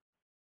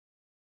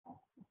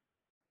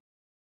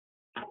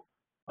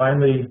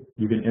 Finally,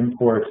 you can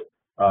import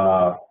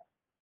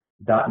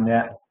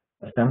 .NET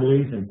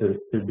assemblies and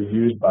to be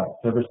used by the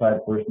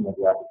server-side portion of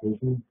the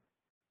application.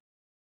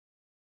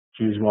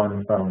 Choose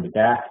one from the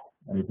GAC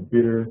on your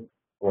computer,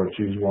 or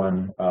choose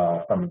one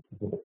from a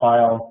specific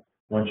file.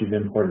 Once you've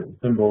imported the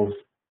symbols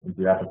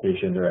into your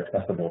application, they're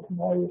accessible from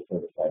all your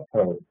server-side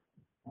code.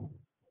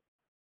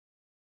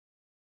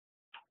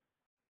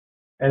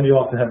 And you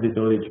also have the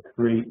ability to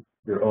create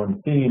your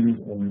own themes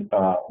and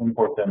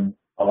import them,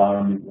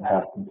 allowing you to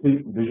have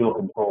complete visual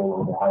control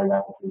over how your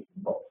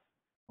application looks.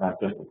 Not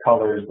just the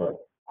colors, but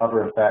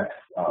hover effects,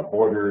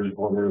 borders,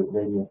 border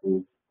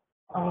radiuses,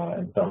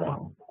 and so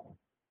on.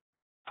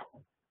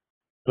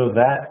 So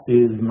that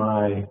is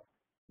my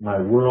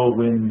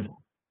whirlwind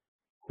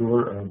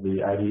tour of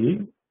the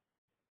IDE.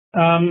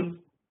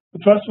 The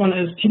first one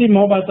is TD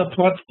Mobile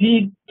supports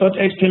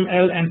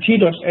p.html and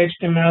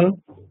t.html.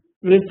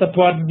 Will it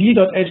support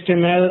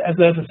d.html as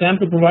there's a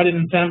sample provided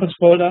in samples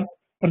folder,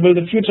 but will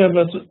the future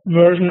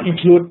version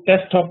include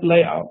desktop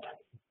layout?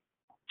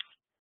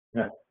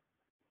 Yeah.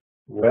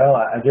 Well,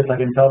 I guess I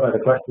can tell by the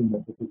question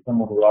that this is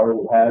someone who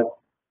already has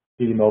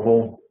TD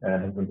Mobile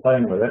and has been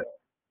playing with it.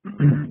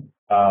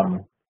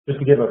 Just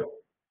to give a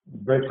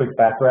very quick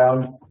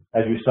background,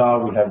 as you saw,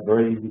 we have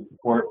very easy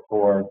support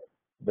for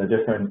the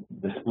different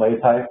display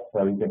types.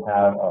 So you can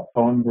have a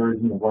phone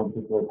version of one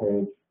particular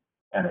page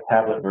and a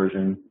tablet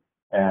version.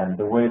 And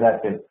the way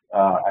that gets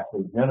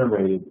actually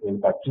generated is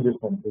by two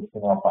different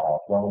HTML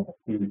files. One with a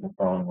P for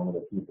phone, one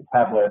with a P for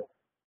tablet.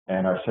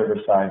 And our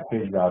server-side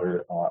page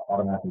router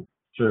automatically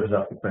serves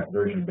up the correct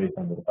version based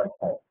on the device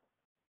type.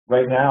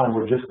 Right now,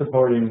 we're just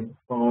supporting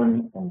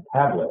phone and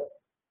tablet.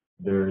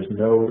 There's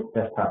no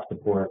desktop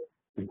support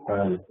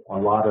because a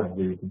lot of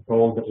the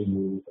controls that we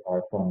use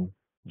are from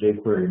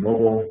jQuery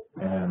mobile,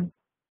 and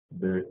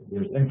there's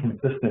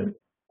inconsistent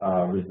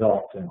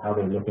results in how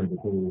they look and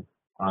behave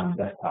on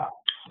desktop.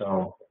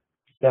 So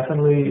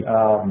definitely,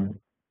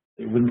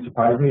 it wouldn't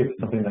surprise me if it's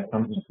something that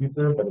comes in the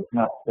future, but it's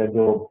not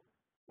scheduled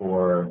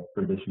for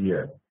this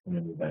year in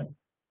any event.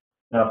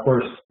 Now, of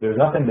course, there's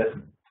nothing that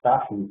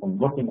stops you from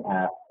looking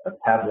at a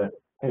tablet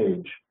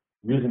page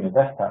using a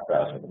desktop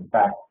browser. In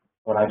fact,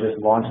 when I just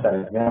launched that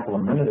example a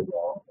minute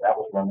ago, that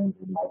was running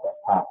in my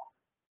desktop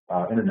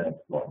Internet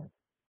Explorer.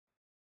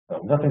 So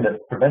nothing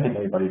that's preventing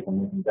anybody from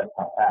using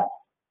desktop apps.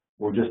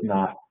 We're just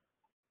not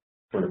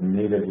sort of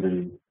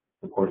natively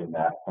supporting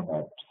that from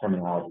a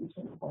terminology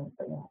standpoint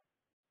right now.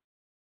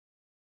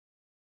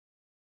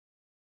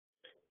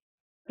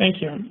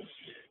 Thank you.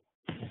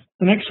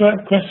 The next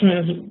question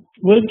is,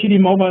 will TD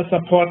Mobile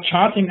support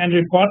charting and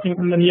reporting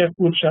in the near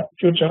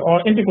future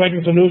or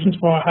integrating solutions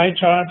for high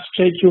charts,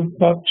 JQ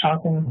plot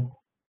charting?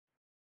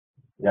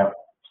 Yeah,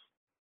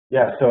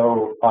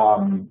 so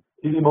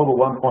TD Mobile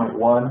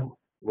 1.1,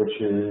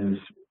 which is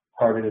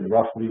targeted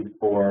roughly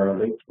for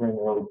late spring,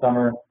 early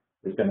summer,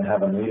 is going to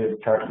have a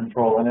native chart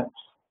control in it.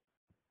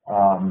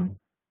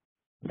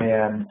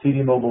 And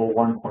TD Mobile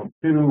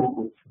 1.2,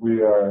 which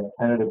we are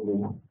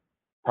tentatively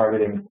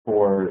targeting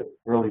for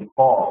early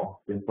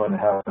fall, is going to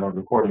have a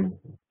recording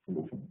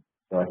solution.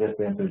 So I guess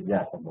the answer is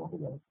yes on both of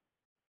those.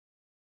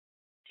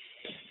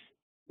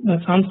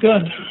 That sounds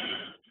good.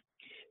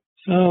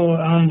 So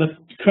the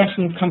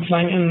questions come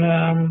flying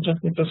in.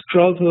 Just need to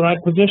scroll to the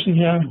right position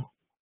here.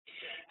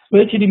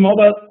 Will TD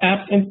Mobile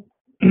apps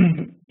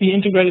be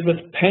integrated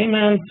with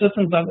payment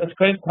systems such as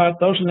credit card,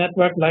 social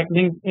network like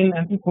LinkedIn,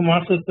 and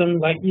e-commerce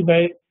systems like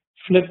eBay,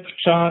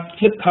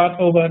 Flipkart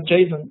over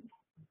JSON?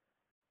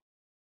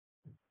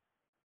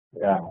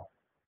 Yeah.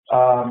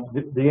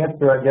 The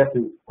answer, I guess,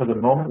 is for the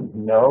moment,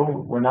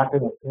 no. We're not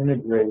going to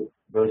integrate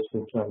those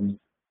systems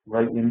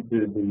right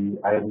into the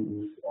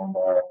IDE and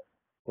our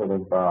sort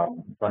of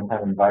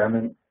runtime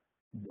environment.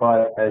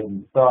 But as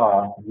you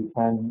saw, you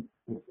can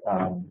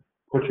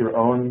put your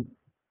own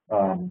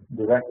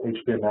direct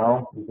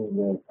HTML using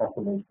the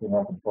custom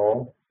HTML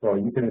control. So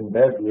you can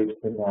embed the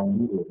HTML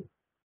needed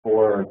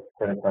for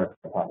credit card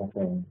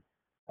processing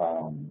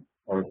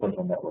or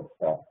social network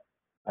stuff.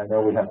 I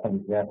know we have some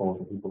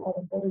examples of people who have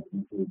embedded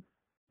YouTube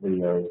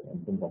videos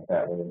and things like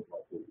that.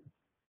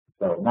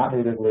 So not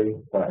natively,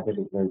 but I think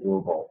it's very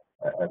doable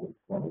as it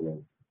currently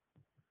is.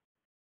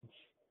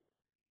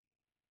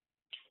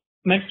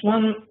 Next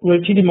one, will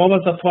TD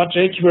Mobile support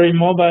jQuery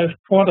Mobile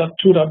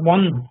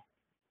 4.2.1?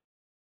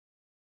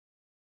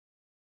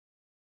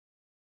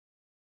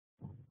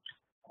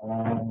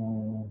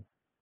 I'm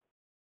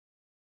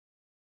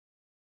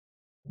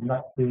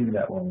not seeing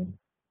that one.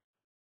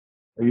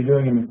 Are you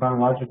doing it in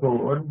chronological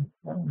order?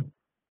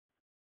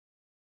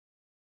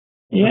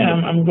 Yeah,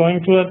 I'm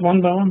going through it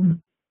one by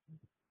one.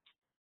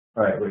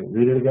 All right, wait,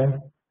 read it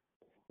again.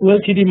 Will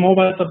TD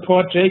Mobile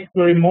support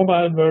jQuery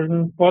Mobile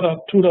version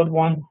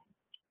 4.2.1?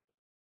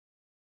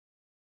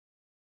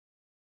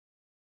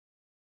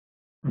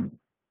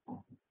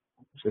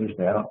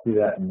 Interesting. I don't see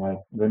that in my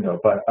window,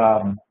 but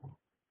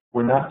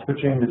we're not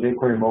switching the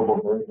jQuery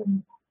mobile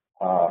version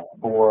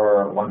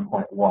for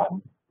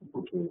 1.1,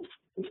 which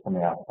is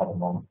coming out in a couple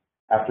months.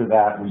 After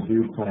that, we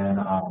do plan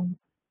on,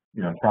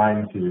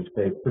 trying to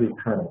stay pretty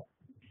current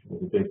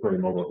with the jQuery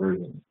mobile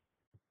version.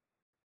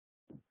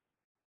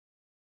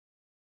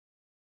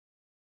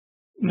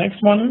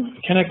 Next one,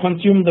 can I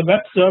consume the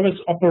web service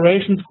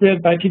operations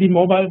created by TD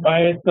Mobile by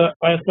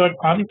a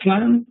third-party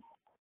client?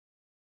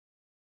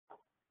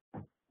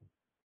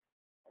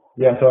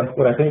 Yeah, so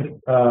what I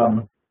think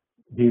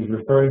he's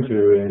referring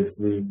to is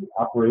the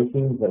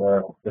operations that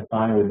are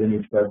defined within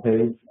each web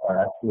page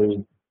are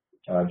actually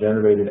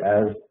generated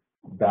as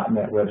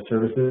 .NET Web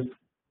Services.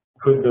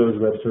 Could those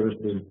web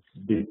services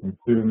be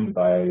consumed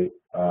by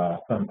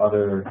some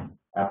other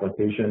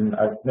application?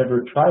 I've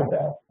never tried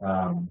that.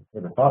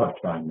 Never thought of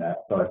trying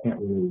that, so I can't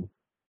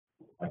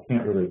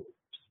really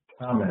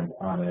comment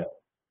on it.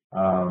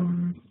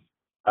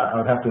 I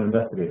would have to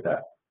investigate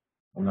that.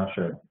 I'm not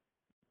sure.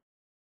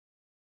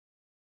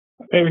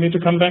 Okay, we need to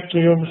come back to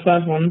you with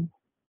that one.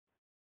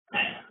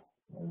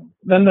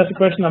 Then there's a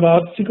question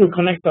about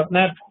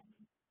SQLConnect.net,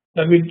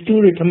 that we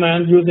do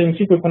recommend using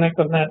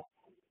SQLConnect.net.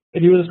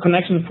 It uses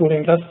connection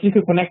pooling. Does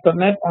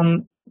SQLConnect.net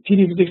on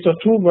TD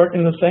 6.2 work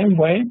in the same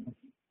way?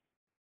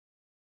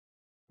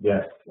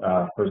 Yes.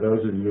 For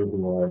those of you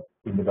who are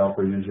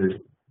developer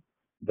users,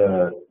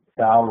 the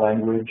style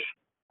language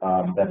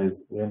that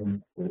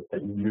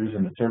you use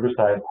in the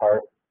server-side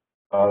part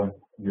of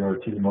your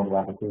TD Mobile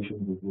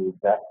applications is the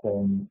exact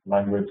same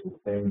language, the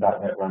same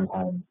 .NET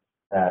runtime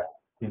that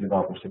TD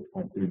Developer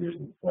 6.2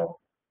 uses. So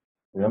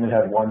we only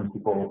have one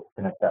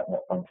SQLConnect.net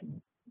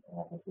function.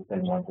 It's the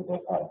same one for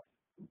both products.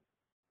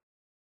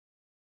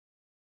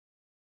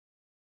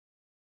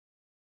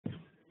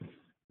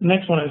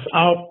 Next one is,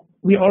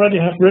 we already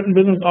have written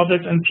business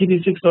objects in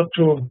TD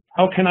 6.2.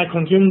 How can I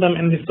consume them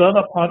in the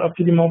server part of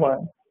TD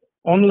Mobile?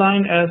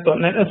 Online as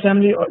 .NET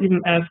Assembly or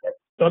even as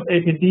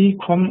 .apd,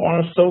 COM,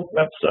 or SOAP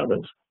web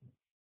service?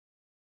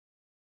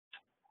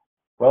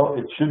 Well,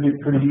 it should be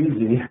pretty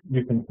easy.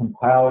 You can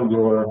compile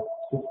your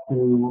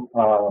 6.2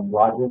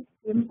 logic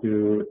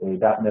into a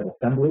 .NET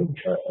Assembly,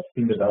 a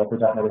Team Developer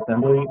 .NET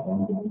Assembly,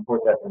 and you can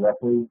import that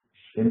directly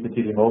into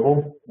TD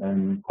Mobile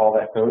and call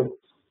that code.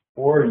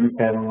 Or you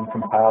can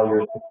compile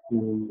your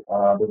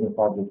 6.2 business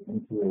objects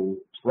into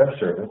a web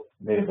service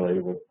natively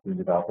with Team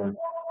Developer,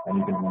 and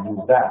you can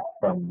use that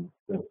from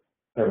the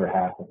server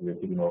half of your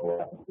TD Mobile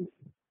application.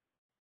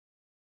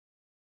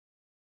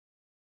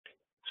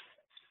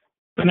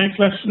 The next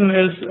question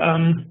is,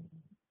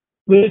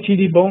 will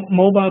TD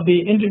Mobile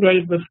be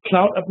integrated with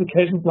cloud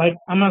applications like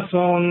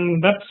Amazon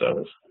Web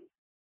Service?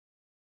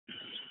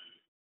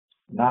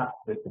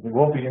 It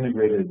won't be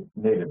integrated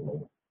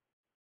natively.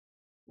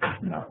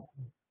 No.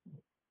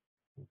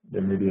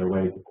 There may be a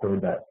way to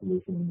code that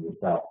solution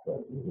yourself,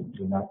 but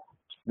you're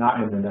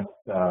not in the next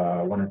 1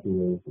 or 2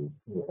 years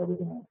we're going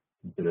to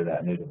consider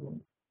that natively.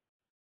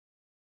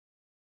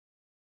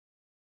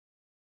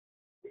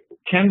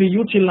 Can we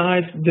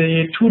utilize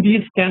the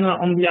 2D scanner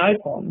on the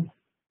iPhone?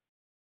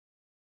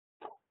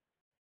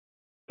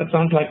 That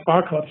sounds like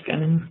barcode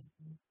scanning.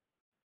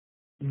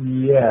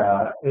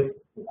 Yeah,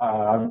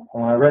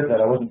 when I read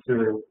that, I wasn't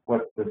sure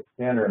what the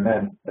scanner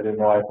meant. I didn't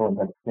know iPhones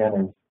had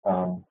scanners.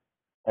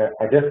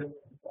 I guess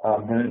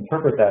I'm going to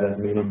interpret that as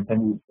meaning,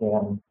 can you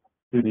scan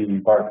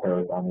 2D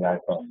barcodes on the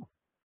iPhone?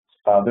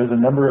 There's a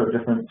number of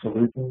different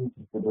solutions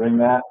for doing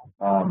that.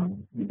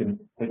 You can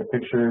take a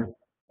picture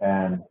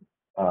and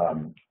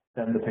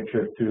send the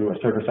picture to a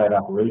server-side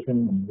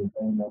operation and use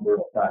any number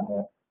of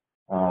 .NET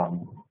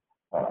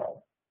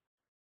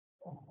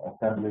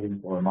assemblies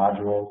or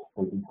modules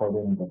for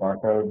decoding the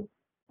barcode.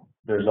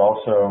 There's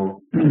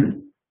also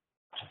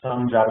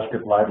some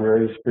JavaScript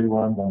libraries, free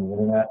ones on the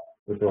internet,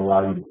 which will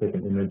allow you to take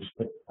an image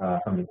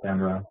from the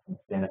camera and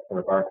scan it for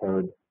a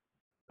barcode.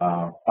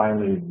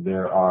 Finally,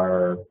 there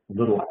are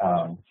little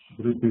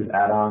Bluetooth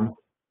add-ons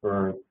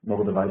for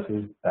mobile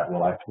devices that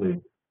will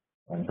actually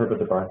interpret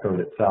the barcode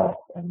itself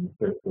and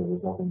insert the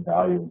resulting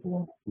value into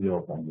one of the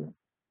fields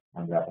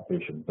on your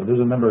application. So there's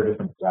a number of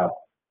different routes.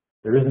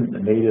 There isn't a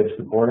native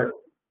support.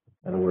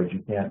 In other words, you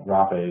can't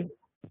drop a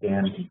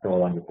scan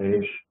control on your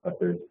page, but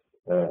there's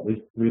at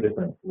least 3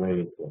 different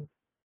ways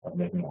of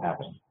making it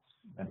happen.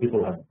 And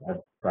people have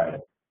tried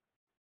it.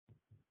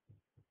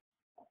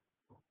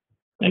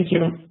 Thank you.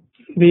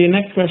 The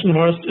next question,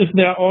 Horst, is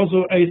there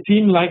also a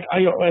theme like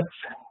iOS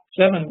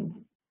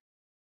 7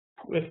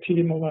 with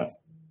TD Mobile?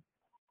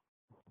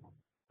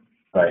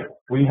 Right.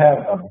 We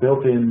have a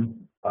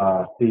built-in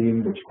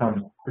theme which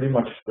comes pretty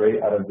much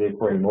straight out of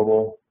jQuery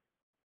Mobile.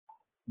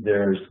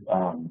 There's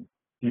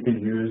you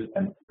can use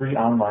a free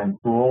online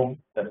tool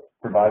that's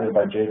provided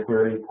by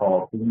jQuery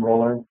called Theme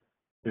Roller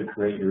to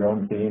create your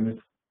own themes.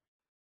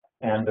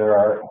 And there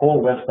are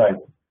whole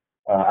websites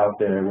out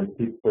there with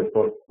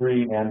both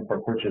free and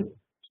for purchase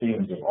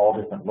themes of all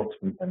different looks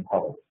and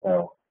colors.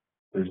 So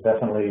there's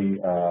definitely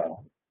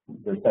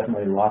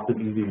lots of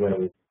easy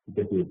ways to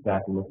get the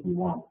exact look you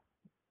want.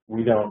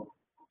 We don't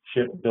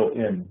ship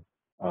built-in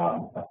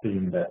a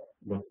theme that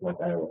looks like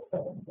iOS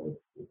 7, so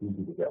it's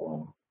easy to get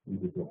one,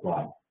 easy to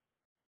apply.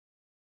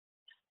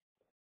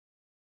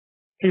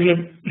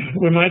 Usually,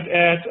 we might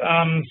add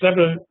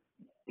several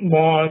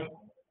more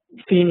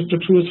themes to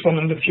choose from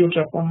in the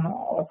future from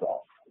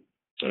ourselves.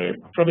 So you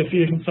probably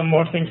see some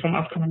more things from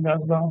upcoming as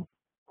well.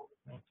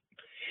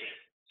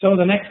 So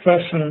the next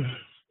question.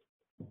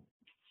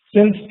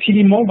 Since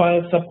TD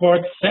Mobile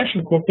supports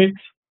session cookies,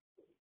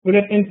 will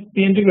it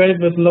be integrated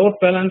with load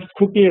balanced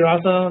cookie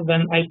rather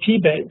than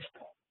IP-based?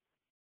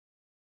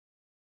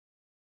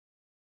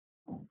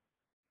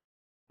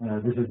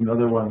 This is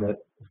another one that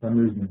for some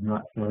reason is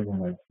not showing on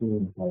my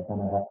screen, so I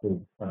kind of have to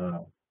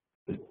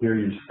just hear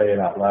you say it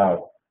out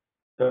loud.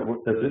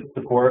 So does it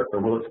support, or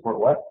will it support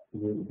what?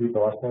 Can you repeat the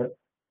last part?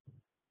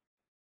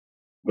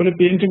 Will it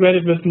be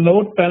integrated with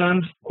load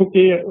balanced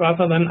cookie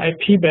rather than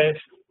IP-based?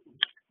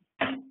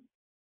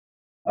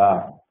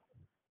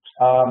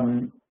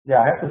 Yeah,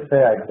 I have to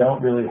say I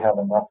don't really have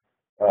enough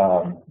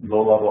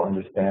low-level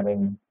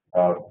understanding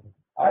of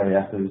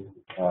IIS's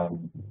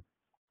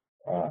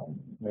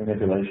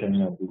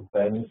manipulation of these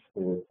things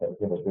to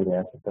give a good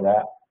answer to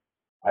that.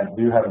 I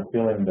do have a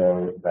feeling,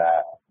 though,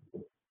 that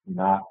it's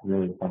not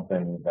really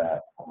something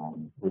that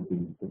would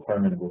be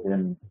determined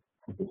within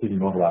the TD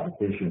Mobile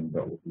application,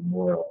 but would be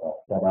more of a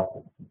setup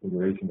and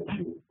configuration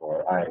issue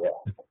for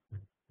IIS.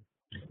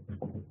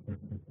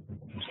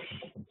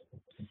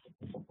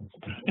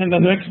 And the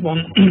next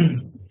one,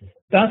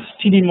 does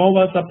TD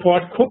Mobile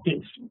support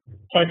cookies?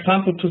 For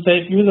example, to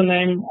save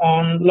username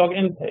on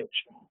login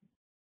page?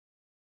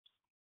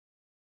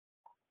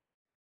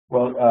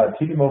 Well,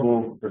 TD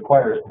Mobile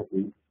requires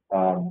cookies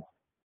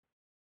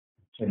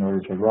in order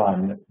to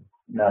run.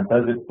 Now,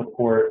 does it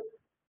support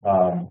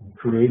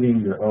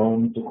creating your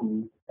own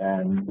cookies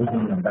and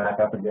looking them back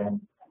up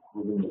again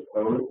using the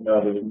code?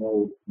 No, there's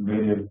no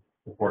native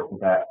support for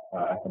that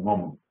at the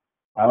moment.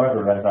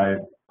 However, as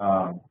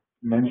I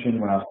mentioned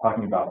when I was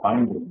talking about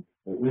binding,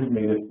 there is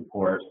native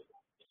support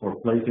for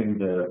placing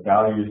the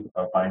values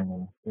of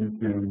binding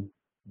into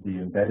the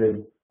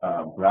embedded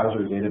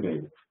browser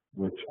database,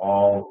 which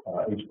all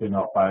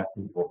HTML5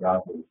 capable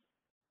browsers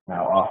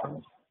now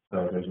offer.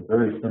 So there's a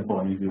very simple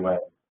and easy way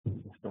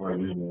to store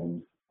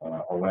usernames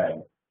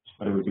away,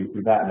 but it would be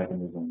through that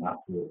mechanism,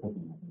 not through a cookie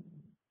mechanism.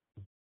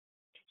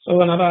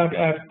 So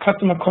another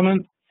customer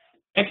comment,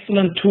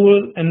 excellent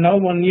tool and no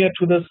one near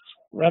to this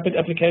rapid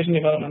application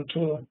development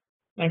tool.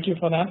 Thank you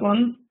for that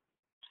one.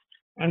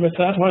 And with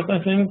that, Horst, I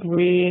think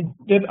we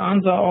did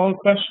answer all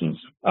questions.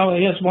 Oh,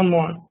 here's one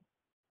more.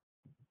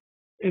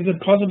 Is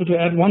it possible to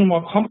add one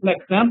more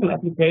complex sample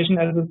application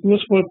as it's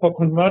useful for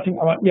converting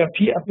our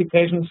ERP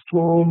applications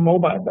to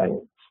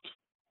mobile-based?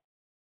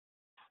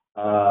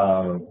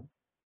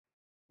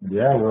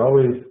 Yeah, we're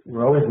always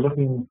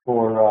looking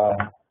for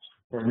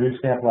new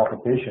sample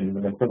applications.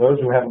 And for those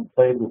who haven't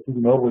played with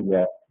TD Mobile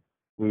yet,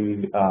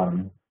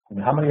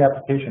 how many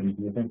applications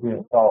do you think we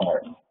install,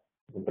 Martin,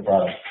 with the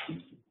product?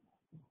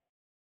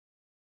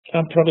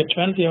 Probably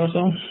 20 or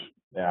so.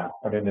 Yeah,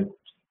 I mean,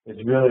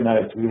 it's really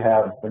nice. We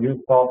have, when you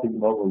install TD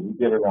Mobile, you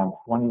get around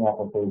 20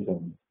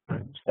 applications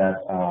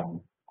that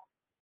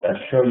that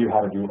show you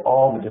how to do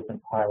all the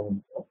different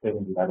kinds of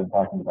things that I've been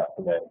talking about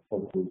today.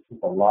 So there's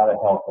just a lot of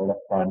help right up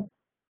front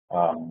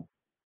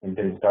in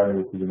getting started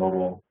with TD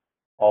Mobile.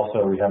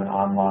 Also, we have an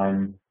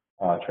online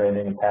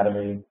training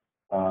academy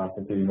for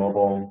TD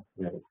Mobile.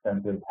 We have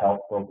extensive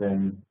help built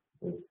in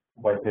with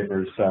white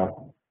papers.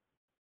 So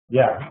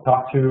yeah,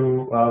 talk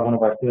to one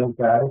of our sales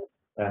guys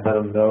and let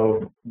them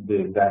know the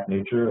exact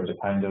nature of the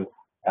kind of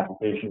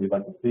application you'd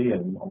like to see,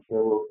 and I'm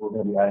sure we're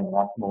going to be adding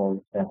lots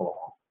more samples.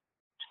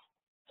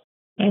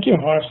 Thank you,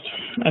 Horst.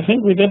 I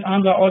think we did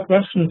answer all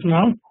questions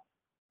now.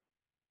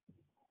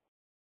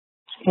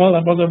 Well,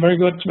 that was a very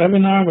good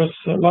webinar with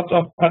lots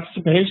of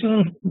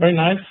participation. Very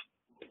nice.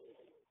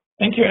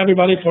 Thank you,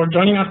 everybody, for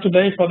joining us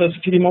today for this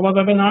TD Mobile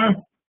webinar.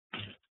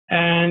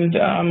 And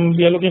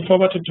we are looking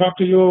forward to talk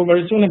to you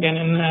very soon again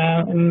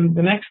in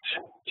the next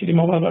TD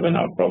Mobile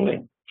webinar, probably.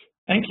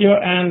 Thank you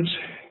and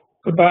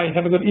goodbye.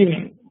 Have a good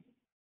evening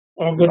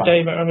or good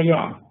day wherever you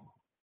are.